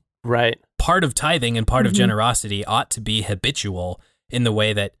think part of tithing and part of generosity ought to be habitual in the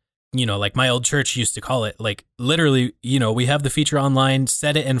way that like my old church used to call it, like literally, we have the feature online,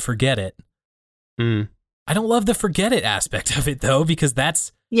 set it and forget it. I don't love the forget it aspect of it though, because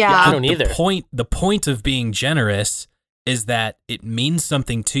that's I don't either. The point of being generous is that it means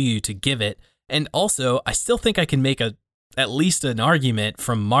something to you to give it. And also I still think I can make at least an argument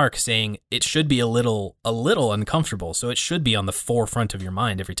from Mark saying it should be a little uncomfortable. So it should be on the forefront of your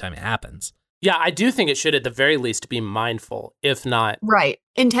mind every time it happens. Yeah, I do think it should at the very least be mindful, if not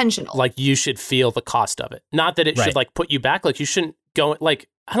intentional. Like you should feel the cost of it. Not that it should like put you back. Like you shouldn't go like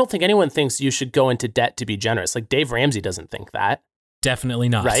I don't think anyone thinks you should go into debt to be generous. Like Dave Ramsey doesn't think that. Definitely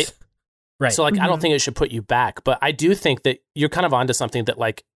not. Right. So like I don't think it should put you back, but I do think that you're kind of onto something that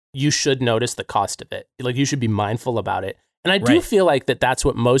like you should notice the cost of it. Like you should be mindful about it. And I do feel like that's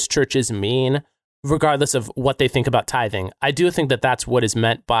what most churches mean, regardless of what they think about tithing. I do think that that's what is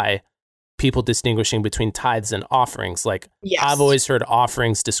meant by people distinguishing between tithes and offerings. Like I've always heard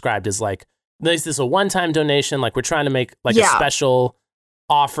offerings described as like, this is a one-time donation. Like we're trying to make like a special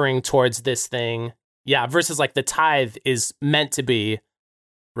offering towards this thing. Yeah. Versus like the tithe is meant to be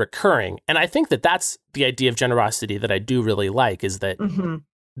recurring. And I think that that's the idea of generosity that I do really like, is that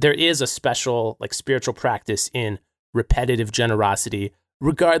there is a special like spiritual practice in repetitive generosity,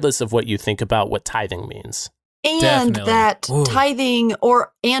 regardless of what you think about what tithing means. And that tithing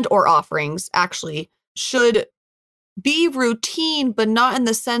or offerings actually should be routine, but not in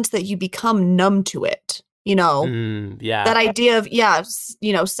the sense that you become numb to it. That idea of,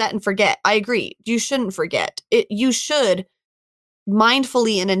 set and forget. I agree. You shouldn't forget it. You should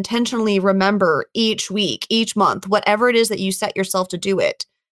mindfully and intentionally remember each week, each month, whatever it is that you set yourself to do it.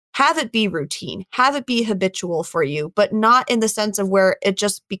 Have it be routine, have it be habitual for you, but not in the sense of where it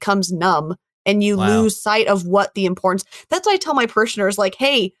just becomes numb and you lose sight of what the importance. That's why I tell my parishioners, like,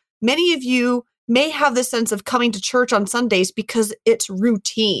 hey, many of you may have this sense of coming to church on Sundays because it's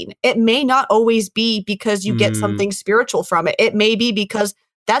routine. It may not always be because you get something spiritual from it. It may be because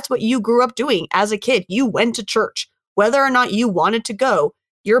that's what you grew up doing as a kid. You went to church, whether or not you wanted to go.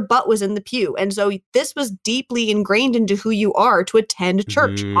 Your butt was in the pew. And so this was deeply ingrained into who you are to attend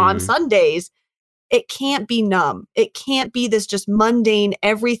church on Sundays. It can't be numb. It can't be this just mundane,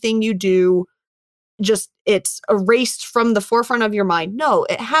 everything you do, just it's erased from the forefront of your mind. No,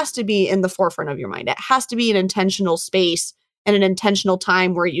 it has to be in the forefront of your mind. It has to be an intentional space and an intentional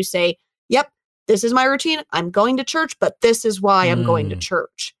time where you say, yep, this is my routine. I'm going to church, but this is why I'm going to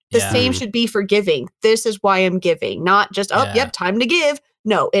church. The same should be for giving. This is why I'm giving, not just, yep, time to give.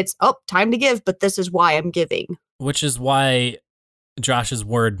 No, it's, time to give, but this is why I'm giving. Which is why Josh's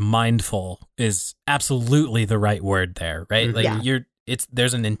word mindful is absolutely the right word there, right? Like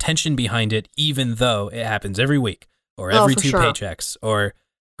there's an intention behind it, even though it happens every week or every two paychecks or,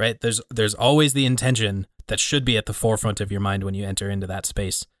 right? There's always the intention that should be at the forefront of your mind when you enter into that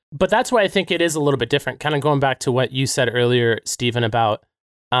space. But that's why I think it is a little bit different. Kind of going back to what you said earlier, Stephen, about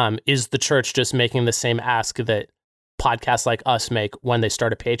is the church just making the same ask that podcasts like us make when they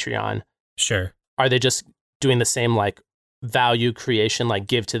start a Patreon? Sure. Are they just doing the same like value creation, like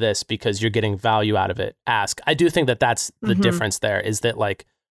give to this because you're getting value out of it? Ask. I do think that that's the difference there, is that like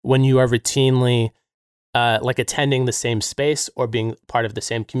when you are routinely like attending the same space or being part of the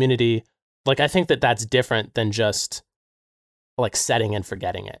same community, like I think that that's different than just like setting and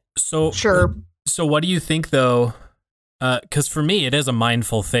forgetting it. So sure. So what do you think though? Because for me, it is a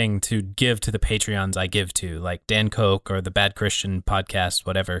mindful thing to give to the Patreons I give to, like Dan Koch or the Bad Christian podcast,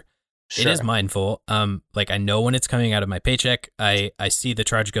 whatever. Sure. It is mindful. Like I know when it's coming out of my paycheck, I see the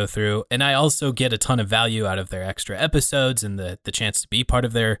charge go through, and I also get a ton of value out of their extra episodes and the chance to be part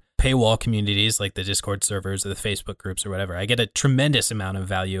of their paywall communities, like the Discord servers or the Facebook groups or whatever. I get a tremendous amount of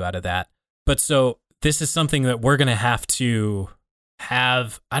value out of that. But so this is something that we're going to have to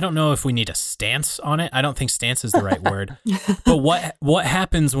have. I don't know if we need a stance on it. I don't think stance is the right word. But what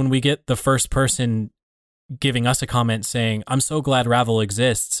happens when we get the first person giving us a comment saying, "I'm so glad Ravel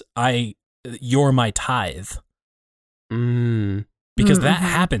exists. You're my tithe." Because that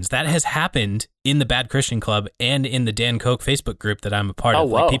happens. That has happened in the Bad Christian Club and in the Dan Koch Facebook group that I'm a part of.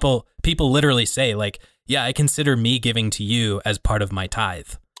 Whoa. Like people literally say, like, "Yeah, I consider me giving to you as part of my tithe."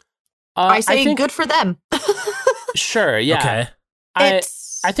 I think good for them. Sure. Yeah. Okay.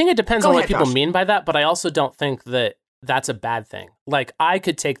 I think it depends on what people Josh. mean by that, but I also don't think that that's a bad thing. Like I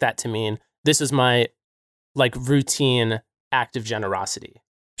could take that to mean this is my like routine act of generosity.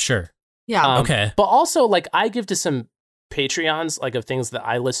 Sure. Yeah. Okay. But also like I give to some Patreons like of things that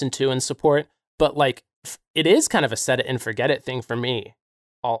I listen to and support, but like it is kind of a set it and forget it thing for me.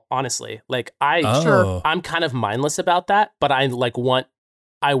 Honestly, like I'm kind of mindless about that, but I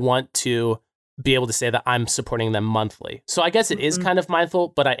want to be able to say that I'm supporting them monthly. So I guess it is kind of mindful,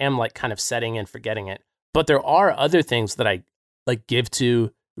 but I am like kind of setting and forgetting it. But there are other things that I like give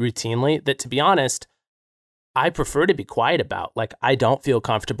to routinely that, to be honest, I prefer to be quiet about. Like I don't feel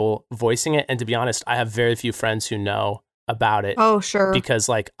comfortable voicing it. And to be honest, I have very few friends who know about it. Oh, sure. Because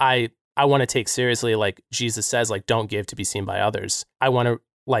like I want to take seriously, like Jesus says, like don't give to be seen by others. I want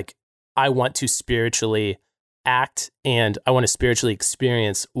to spiritually act, and I want to spiritually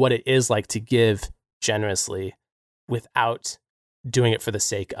experience what it is like to give generously without doing it for the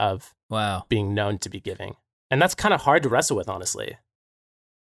sake of being known to be giving. And that's kind of hard to wrestle with, honestly.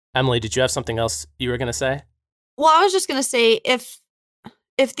 Emily, did you have something else you were going to say? Well, I was just going to say,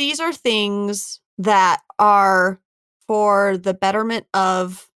 if these are things that are for the betterment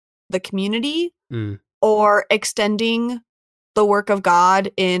of the community or extending the work of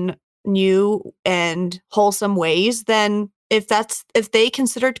God in new and wholesome ways, then if they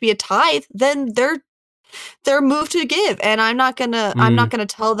consider it to be a tithe, then they're moved to give, and I'm not gonna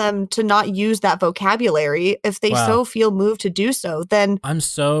tell them to not use that vocabulary. If they so feel moved to do so, then I'm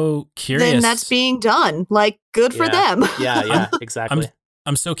so curious. Then that's being done. Like good for them. Yeah, exactly.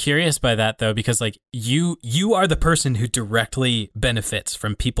 I'm so curious by that though, because like you are the person who directly benefits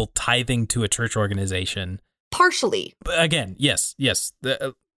from people tithing to a church organization. Partially. But again, yes.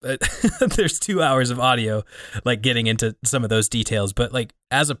 There's 2 hours of audio, like getting into some of those details. But like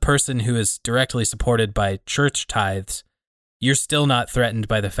as a person who is directly supported by church tithes, you're still not threatened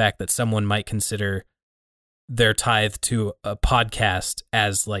by the fact that someone might consider their tithe to a podcast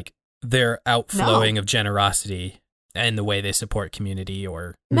as like their outflowing of generosity and the way they support community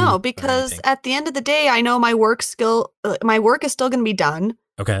or No, because anything. at the end of the day, I know my work is still going to be done.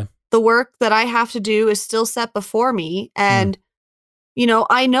 Okay. The work that I have to do is still set before me. And,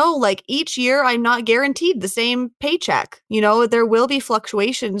 I know like each year I'm not guaranteed the same paycheck. There will be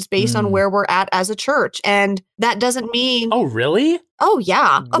fluctuations based on where we're at as a church. And that doesn't mean. Oh, really? Oh,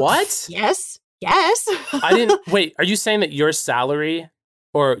 yeah. What? Yes. Wait, are you saying that your salary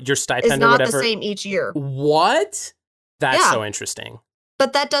or your stipend is not or whatever the same each year? What? That's Yeah. so interesting.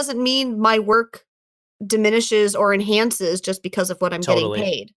 But that doesn't mean my work diminishes or enhances just because of what I'm Totally.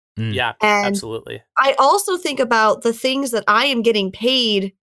 getting paid. Yeah, And absolutely. I also think about the things that I am getting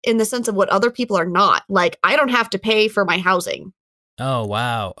paid in the sense of what other people are not. Like, I don't have to pay for my housing. Oh,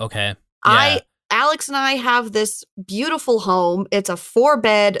 wow. Okay. Yeah. Alex and I have this beautiful home. It's a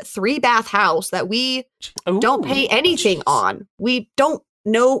 4-bed, 3-bath house that we don't pay anything on. We don't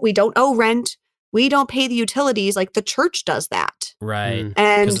owe rent. We don't pay the utilities. Like, the church does that. Right.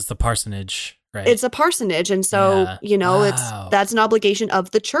 And Because it's the parsonage. Right. it's a parsonage. And so, Wow. that's an obligation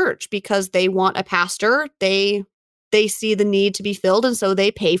of the church because they want a pastor. They see the need to be filled. And so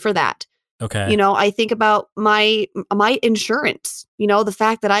they pay for that. Okay. I think about my insurance, the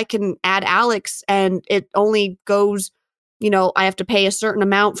fact that I can add Alex and it only goes, I have to pay a certain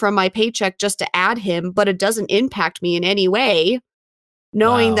amount from my paycheck just to add him, but it doesn't impact me in any way,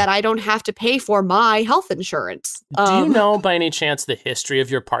 knowing Wow. that I don't have to pay for my health insurance. Do you know by any chance the history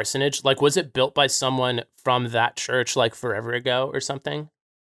of your parsonage? Like, was it built by someone from that church like forever ago or something?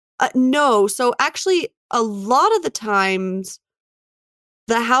 No. So actually, a lot of the times,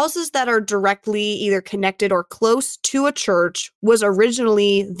 the houses that are directly either connected or close to a church was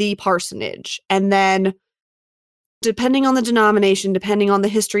originally the parsonage. And then, depending on the denomination, depending on the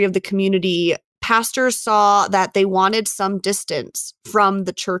history of the community, pastors saw that they wanted some distance from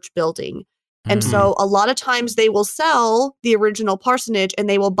the church building. And so a lot of times they will sell the original parsonage and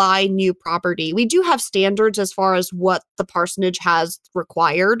they will buy new property. We do have standards as far as what the parsonage has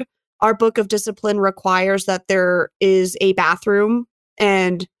required. Our book of discipline requires that there is a bathroom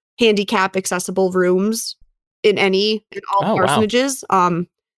and handicap accessible rooms in all parsonages. Wow.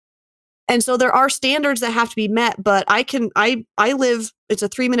 And so there are standards that have to be met, but I live, it's a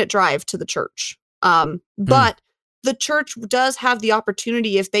 3-minute drive to the church. But the church does have the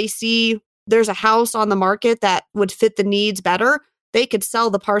opportunity, if they see there's a house on the market that would fit the needs better, they could sell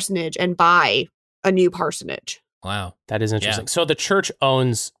the parsonage and buy a new parsonage. Wow. That is interesting. Yeah. So the church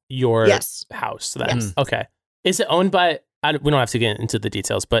owns your house. Yes. Okay. Is it owned by, we don't have to get into the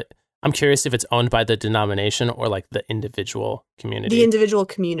details, but I'm curious if it's owned by the denomination or like the individual community. The individual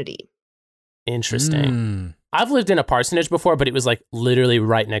community. Interesting. I've lived in a parsonage before, but it was like literally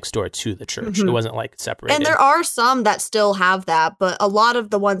right next door to the church. It wasn't like separated. And there are some that still have that, but a lot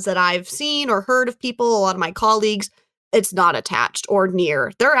of the ones that I've seen or heard of people, a lot of my colleagues, it's not attached or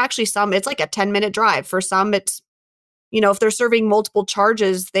near. There are actually some, it's like a 10-minute drive. For some, it's, if they're serving multiple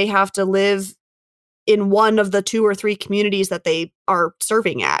charges, they have to live in one of the 2 or 3 communities that they are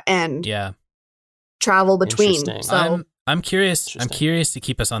serving at and travel between. So I'm curious. I'm curious to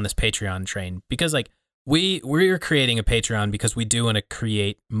keep us on this Patreon train because like we're creating a Patreon because we do want to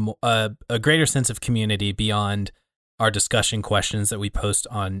create a greater sense of community beyond our discussion questions that we post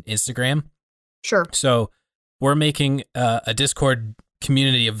on Instagram. Sure. So we're making a Discord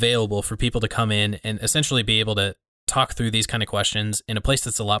community available for people to come in and essentially be able to talk through these kind of questions in a place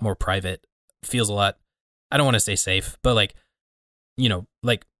that's a lot more private, feels a lot, I don't want to say safe, but like,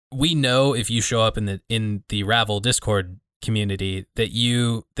 like we know if you show up in the Ravel Discord community that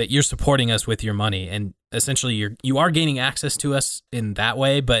you're supporting us with your money, and essentially you are gaining access to us in that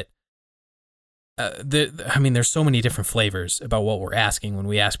way. But there's so many different flavors about what we're asking when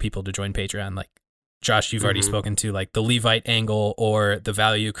we ask people to join Patreon. Like Josh, you've already spoken to like the Levite angle or the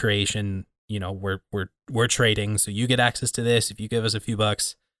value creation. We're trading, so you get access to this if you give us a few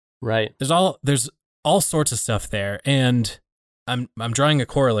bucks. Right. There's all sorts of stuff there, and I'm drawing a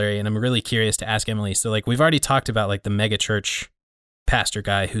corollary, and I'm really curious to ask Emily. So like we've already talked about like the mega church pastor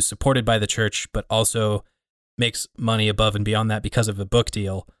guy who's supported by the church, but also makes money above and beyond that because of a book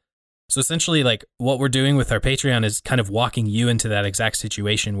deal. So essentially like what we're doing with our Patreon is kind of walking you into that exact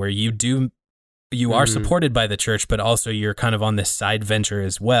situation where you are supported by the church, but also you're kind of on this side venture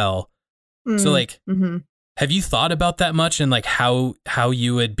as well. So like, have you thought about that much and like how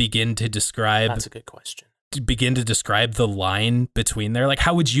you would begin to describe? That's a good question. Begin to describe the line between there. Like,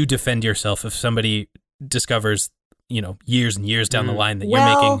 how would you defend yourself if somebody discovers, years and years down the line that you're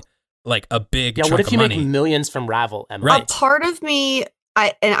making like a big chunk of money? What if you make millions from Ravel? Emily? Right. A part of me,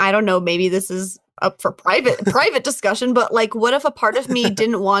 I don't know, maybe this is up for private discussion, but like, what if a part of me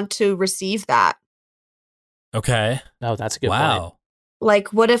didn't want to receive that? Okay. No, that's a good Wow. point.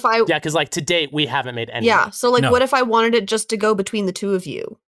 Like, what if I... Yeah, because like to date, we haven't made any. Yeah, so like, No. what if I wanted it just to go between the two of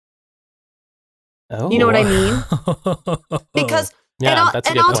you? Oh. You know what I mean? Because Yeah, that's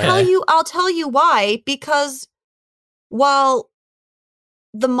a good I'll point. I'll tell you why. Because while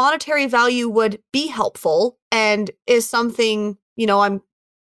the monetary value would be helpful and is something, you know, I'm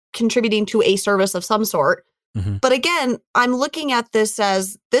contributing to a service of some sort. Mhm. But again, I'm looking at this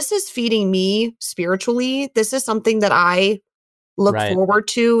as this is feeding me spiritually. This is something that I look Right. forward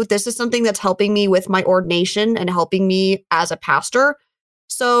to. This is something that's helping me with my ordination and helping me as a pastor.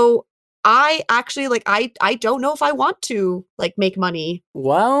 So I actually like I don't know if I want to like make money.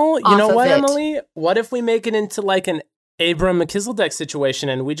 Well, you off know of what, it. Emily? What if we make it into like an Abram McKizzledeck situation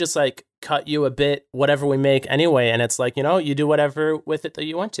and we just like cut you a bit, whatever we make anyway, and it's like, you know, you do whatever with it that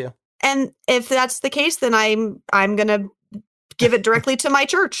you want to. And if that's the case, then I'm gonna give it directly to my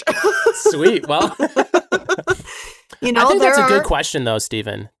church. Sweet. Well, You know, I think there that's a good are- question though,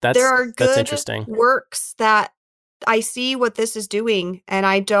 Stephen. there are That's good interesting. works that I see what this is doing, and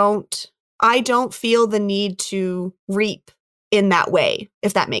I don't feel the need to reap in that way,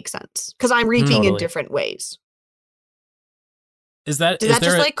 if that makes sense. Because I'm reaping in Totally. different ways. Is that Does is that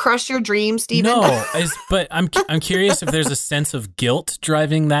there just a- like crush your dreams, Stephen? No, but I'm curious if there's a sense of guilt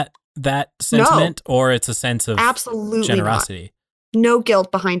driving that sentiment, or it's a sense of Absolutely generosity. not. No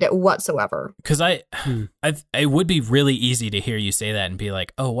guilt behind it whatsoever. Because it would be really easy to hear you say that and be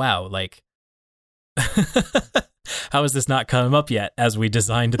like, oh wow, like how has this not come up yet as we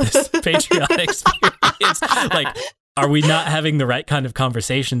designed this Patreon experience? Like, are we not having the right kind of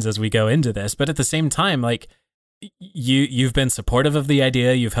conversations as we go into this? But at the same time, like you've been supportive of the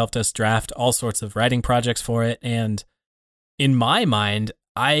idea. You've helped us draft all sorts of writing projects for it. And in my mind,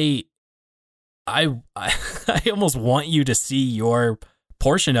 I almost want you to see your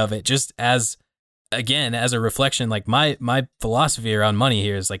portion of it just as, again, as a reflection. Like my philosophy around money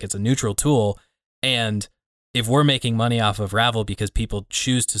here is like, it's a neutral tool. And if we're making money off of Ravel because people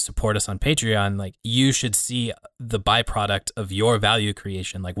choose to support us on Patreon, like you should see the byproduct of your value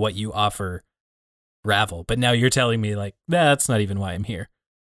creation, like what you offer Ravel. But now you're telling me like, that's not even why I'm here.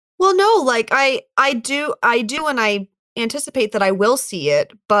 Well, no, like I do, and I anticipate that I will see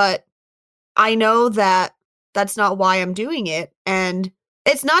it, but I know that that's not why I'm doing it. And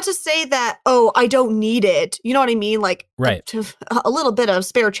it's not to say that, oh, I don't need it. You know what I mean? Like, Right. a little bit of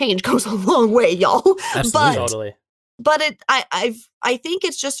spare change goes a long way, y'all. Absolutely. Totally. But I think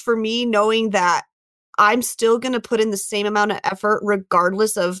it's just for me knowing that I'm still going to put in the same amount of effort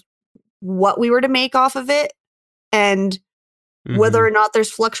regardless of what we were to make off of it. And whether or not there's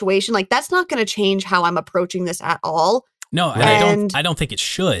fluctuation, like that's not going to change how I'm approaching this at all. No, And- I don't think it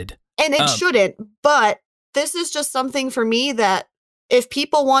should. And it shouldn't, but this is just something for me that if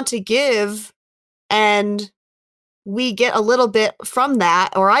people want to give and we get a little bit from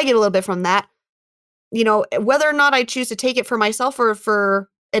that, or I get a little bit from that, you know, whether or not I choose to take it for myself or for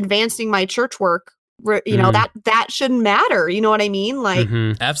advancing my church work, you know, that shouldn't matter. You know what I mean? Like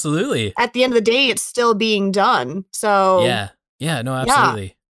Absolutely. at the end of the day, it's still being done. So Yeah, no,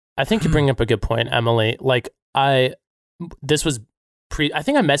 absolutely. I think you bring up a good point, Emily. Like I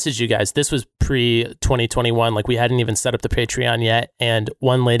think I messaged you guys. This was pre 2021. Like we hadn't even set up the Patreon yet. And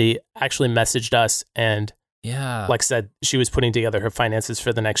one lady actually messaged us and Yeah. like said she was putting together her finances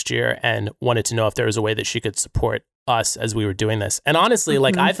for the next year and wanted to know if there was a way that she could support us as we were doing this. And honestly,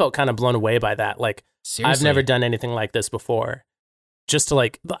 like I felt kind of blown away by that. Like Seriously. I've never done anything like this before. Just to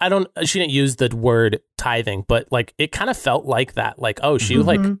like, she didn't use the word tithing, but like it kind of felt like that. Like, oh, she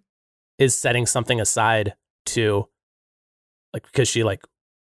like is setting something aside to like, because she like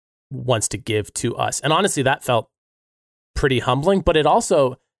wants to give to us. And honestly, that felt pretty humbling, but it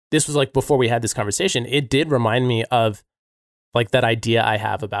also, this was like before we had this conversation, it did remind me of like that idea I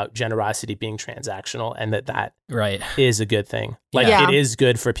have about generosity being transactional and that Right. is a good thing. Like Yeah. it is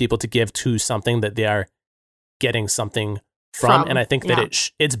good for people to give to something that they are getting something from. And I think that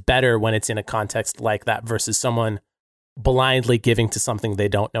it's better when it's in a context like that versus someone blindly giving to something they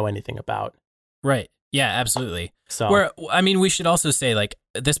don't know anything about. Right. Yeah, absolutely. So We should also say, like,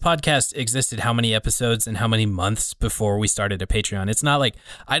 this podcast existed how many episodes and how many months before we started a Patreon. It's not like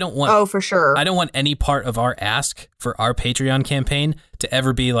I don't want for sure. I don't want any part of our ask for our Patreon campaign to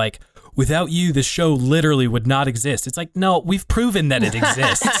ever be like, without you, the show literally would not exist. It's like, no, we've proven that it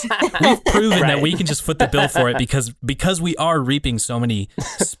exists. We've proven that we can just foot the bill for it because we are reaping so many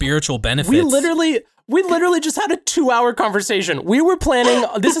spiritual benefits. we literally just had a 2-hour conversation. We were planning,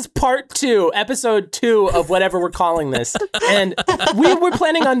 this is part 2, episode 2 of whatever we're calling this. And we were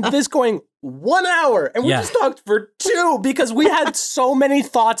planning on this going 1 hour. And we just talked for 2 because we had so many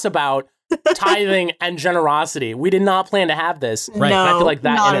thoughts about tithing and generosity. We did not plan to have this. Right. And I feel like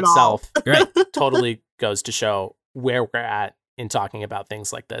that not in at all. itself Right. totally goes to show where we're at in talking about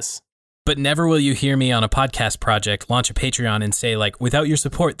things like this. But never will you hear me on a podcast project launch a Patreon and say, like, without your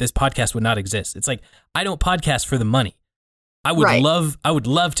support, this podcast would not exist. It's like, I don't podcast for the money. I would Right.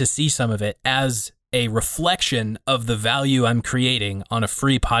 love to see some of it as a reflection of the value I'm creating on a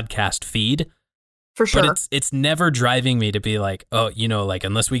free podcast feed. For sure. But it's never driving me to be like, oh, you know, like,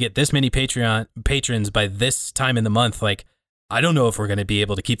 unless we get this many Patreon patrons by this time in the month, like, I don't know if we're going to be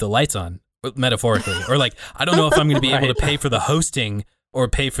able to keep the lights on, metaphorically, or like, I don't know if I'm going to be able to pay for the hosting or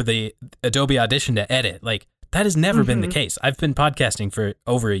pay for the Adobe Audition to edit. Like, that has never been the case. I've been podcasting for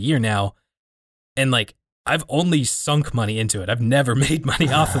over a year now, and like, I've only sunk money into it. I've never made money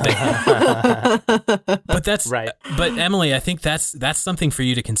off of it. But that's Right. But Emily, I think that's something for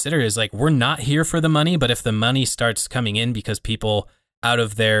you to consider is like, we're not here for the money, but if the money starts coming in because people out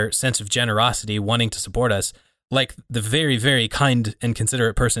of their sense of generosity wanting to support us, like the very, very kind and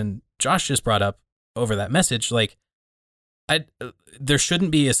considerate person Josh just brought up over that message, like there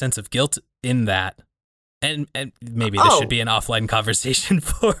shouldn't be a sense of guilt in that. And maybe this should be an offline conversation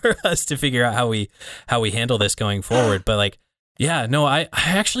for us to figure out how we handle this going forward. But like, yeah, no, I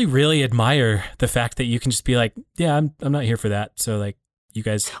actually really admire the fact that you can just be like, yeah, I'm not here for that. So like, you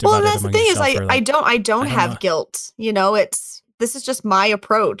guys divide Well, it that's the among thing is yourself, or, like, I don't have know. guilt. You know, this is just my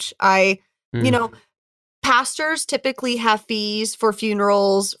approach. You know, pastors typically have fees for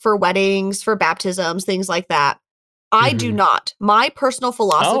funerals, for weddings, for baptisms, things like that. I do not. My personal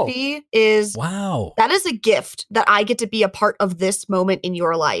philosophy is wow, that is a gift that I get to be a part of this moment in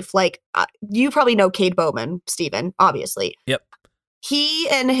your life. Like, you probably know Cade Bowman, Stephen, obviously. Yep. He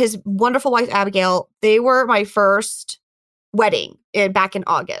and his wonderful wife, Abigail, they were my first wedding back in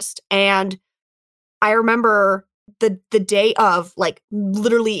August. And I remember the day of, like,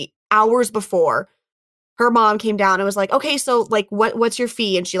 literally hours before, her mom came down and was like, okay, so like, what's your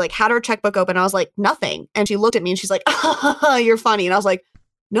fee? And she like had her checkbook open. I was like, nothing. And she looked at me and she's like, you're funny. And I was like,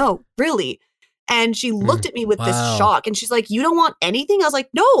 no, really. And she looked at me with this shock and she's like, you don't want anything? I was like,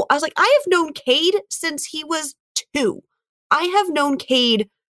 no. I was like, I have known Cade since he was 2. I have known Cade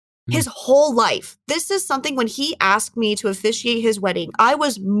his whole life. This is something, when he asked me to officiate his wedding, I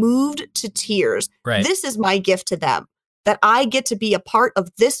was moved to tears. Right. This is my gift to them, that I get to be a part of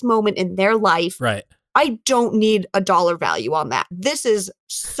this moment in their life. right. I don't need a dollar value on that. This is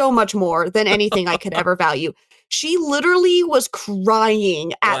so much more than anything I could ever value. She literally was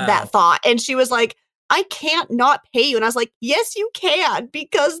crying at that thought. And she was like, I can't not pay you. And I was like, yes, you can,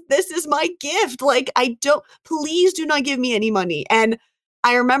 because this is my gift. Like, please do not give me any money. And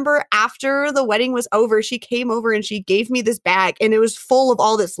I remember after the wedding was over, she came over and she gave me this bag and it was full of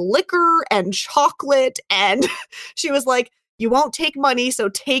all this liquor and chocolate. And she was like, you won't take money, so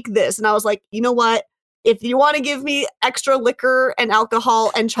take this. And I was like, you know what? If you want to give me extra liquor and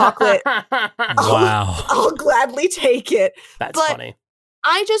alcohol and chocolate, Wow. I'll gladly take it. That's But funny.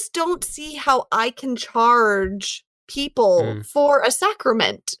 I just don't see how I can charge people for a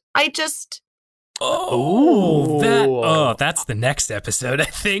sacrament. I just... That's the next episode, I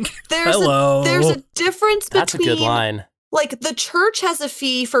think. There's a difference between... That's a good line. Like, the church has a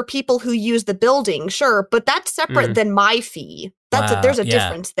fee for people who use the building, sure, but that's separate than my fee. There's a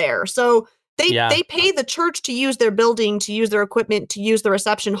difference there. So they pay the church to use their building, to use their equipment, to use the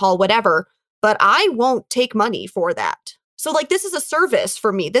reception hall, whatever, but I won't take money for that. So, like, this is a service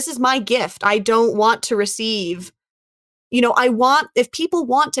for me. This is my gift. I don't want to receive, if people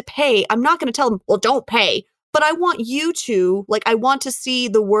want to pay, I'm not going to tell them, well, don't pay, but I want you to, like, I want to see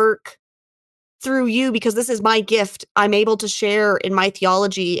the work through you, because this is my gift. I'm able to share in my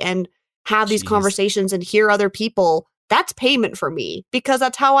theology and have these conversations and hear other people. That's payment for me, because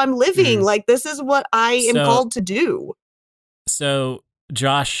that's how I'm living. Like, this is what I am called to do. So,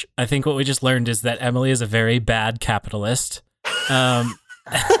 Josh, I think what we just learned is that Emily is a very bad capitalist.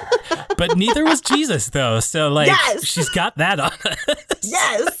 But neither was Jesus, though. So, like, she's got that on us.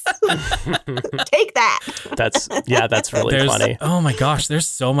 Yes. Take that. That's really funny. Oh my gosh, there's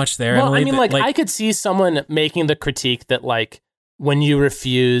so much there, Well, Emily. I mean, like, I could see someone making the critique that, like, when you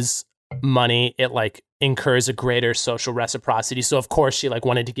refuse money, it, like, incurs a greater social reciprocity. So, of course, she, like,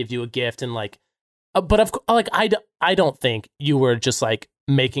 wanted to give you a gift and, like, but I don't think you were just, like,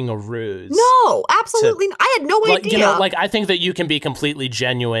 making a ruse. No, absolutely. I had no idea. I think that you can be completely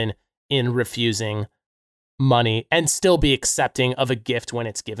genuine in refusing money and still be accepting of a gift when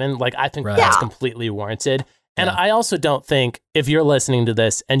it's given. Like, I think that's completely warranted. And I also don't think, if you're listening to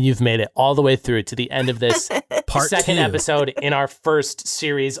this and you've made it all the way through to the end of this second episode in our first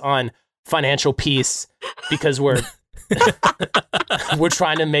series on financial peace, because we're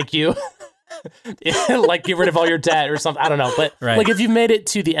trying to make you like get rid of all your debt or something. I don't know. But Right. like if you've made it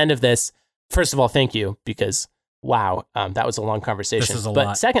to the end of this, first of all, thank you, because wow, that was a long conversation. This is a but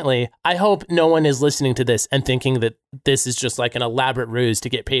lot. secondly, I hope no one is listening to this and thinking that this is just like an elaborate ruse to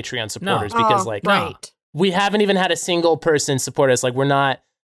get Patreon supporters because like right. we haven't even had a single person support us. Like we're not,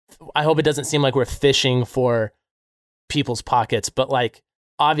 I hope it doesn't seem like we're fishing for people's pockets, but like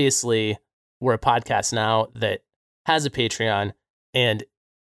obviously we're a podcast now that has a Patreon, and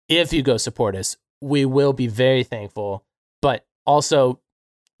if you go support us, we will be very thankful, but also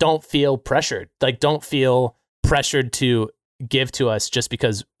don't feel pressured. Like don't feel pressured to give to us just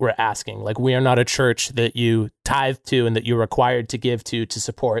because we're asking. Like we are not a church that you tithe to and that you're required to give to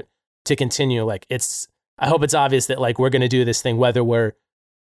support to continue. Like I hope it's obvious that like we're going to do this thing whether we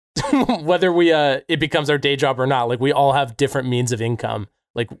it becomes our day job or not. Like we all have different means of income.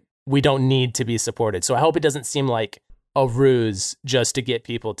 Like we don't need to be supported. So I hope it doesn't seem like a ruse just to get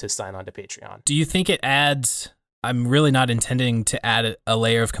people to sign on to Patreon. Do you think it adds, I'm really not intending to add a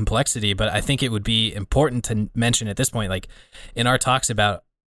layer of complexity, but I think it would be important to mention at this point, like in our talks about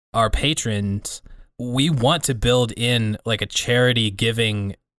our patrons, we want to build in like a charity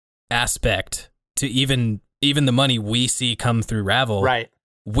giving aspect to even the money we see come through Ravel. Right.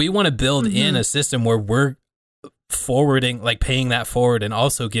 We want to build in a system where we're forwarding, like paying that forward and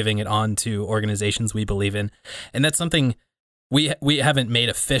also giving it on to organizations we believe in. And that's something we haven't made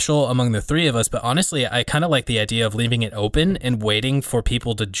official among the three of us, but honestly, I kind of like the idea of leaving it open and waiting for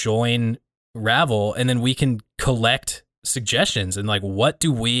people to join Ravel, and then we can collect suggestions and like, what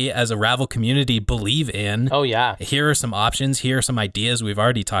do we as a Ravel community believe in? Oh yeah. Here are some options. Here are some ideas we've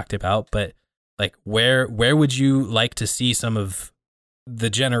already talked about, but like, where would you like to see some of the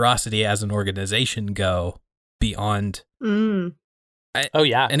generosity as an organization go beyond? Mm. Oh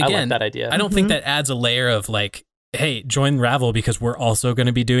yeah. And again, I like that idea. I don't think that adds a layer of like, hey, join Ravel because we're also going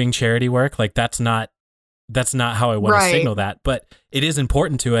to be doing charity work. Like that's not how I want to signal that. But it is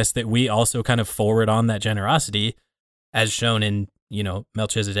important to us that we also kind of forward on that generosity as shown in,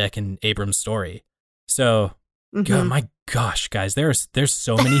 Melchizedek and Abram's story. So, God, my gosh, guys, there's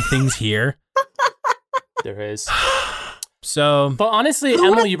so many things here. There is. So, but honestly,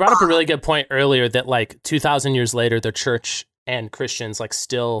 Emily, you brought up a really good point earlier that like 2,000 years later, the church and Christians like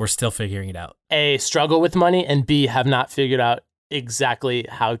we're still figuring it out. A, struggle with money, and B, have not figured out exactly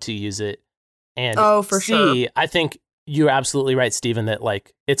how to use it. And for C, sure. I think you're absolutely right, Stephen, that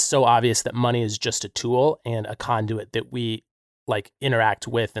like it's so obvious that money is just a tool and a conduit that we like interact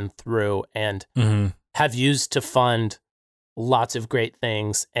with and through and have used to fund lots of great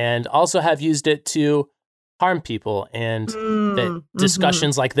things, and also have used it to harm people, and that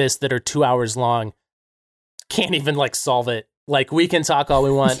discussions like this that are 2 hours long can't even like solve it. Like we can talk all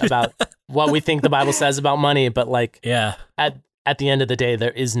we want about what we think the Bible says about money, but like at the end of the day,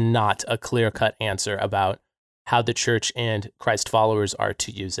 there is not a clear-cut answer about how the church and Christ followers are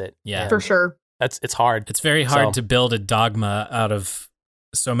to use it. Yeah, for sure. It's hard. It's very hard to build a dogma out of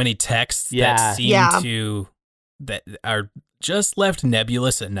so many texts that seem that are just left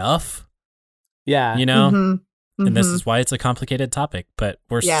nebulous enough. Yeah. And this is why it's a complicated topic, but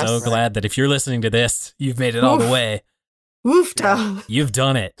we're so glad that if you're listening to this, you've made it all the way. Woofta. You've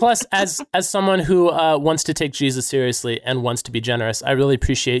done it. Plus, as someone who wants to take Jesus seriously and wants to be generous, I really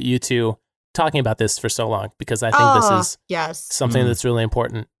appreciate you two talking about this for so long, because I think this is something that's really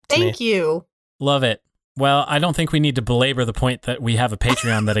important to me. Thank you. Love it. Well, I don't think we need to belabor the point that we have a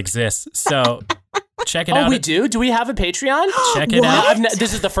Patreon that exists. So check it out. Oh, we do? Do we have a Patreon? Check it out.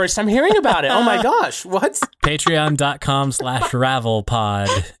 This is the first time hearing about it. Oh my gosh. What?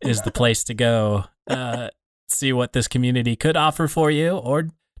 Patreon.com/RavelPod is the place to go. See what this community could offer for you, or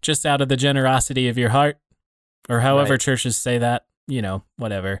just out of the generosity of your heart, or however churches say that,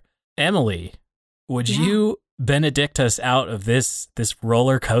 whatever. Emily, would you benedict us out of this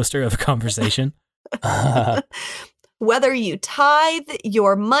roller coaster of a conversation? Whether you tithe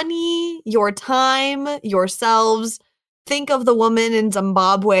your money, your time, yourselves, think of the woman in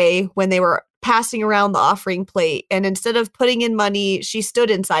Zimbabwe when they were passing around the offering plate, and instead of putting in money, she stood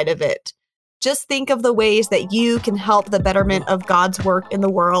inside of it. Just think of the ways that you can help the betterment of God's work in the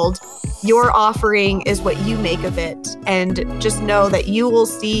world. Your offering is what you make of it. And just know that you will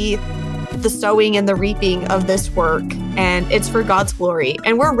see the sowing and the reaping of this work. And it's for God's glory.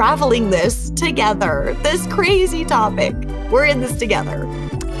 And we're raveling this together. This crazy topic. We're in this together.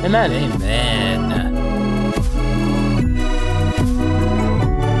 Amen. Amen.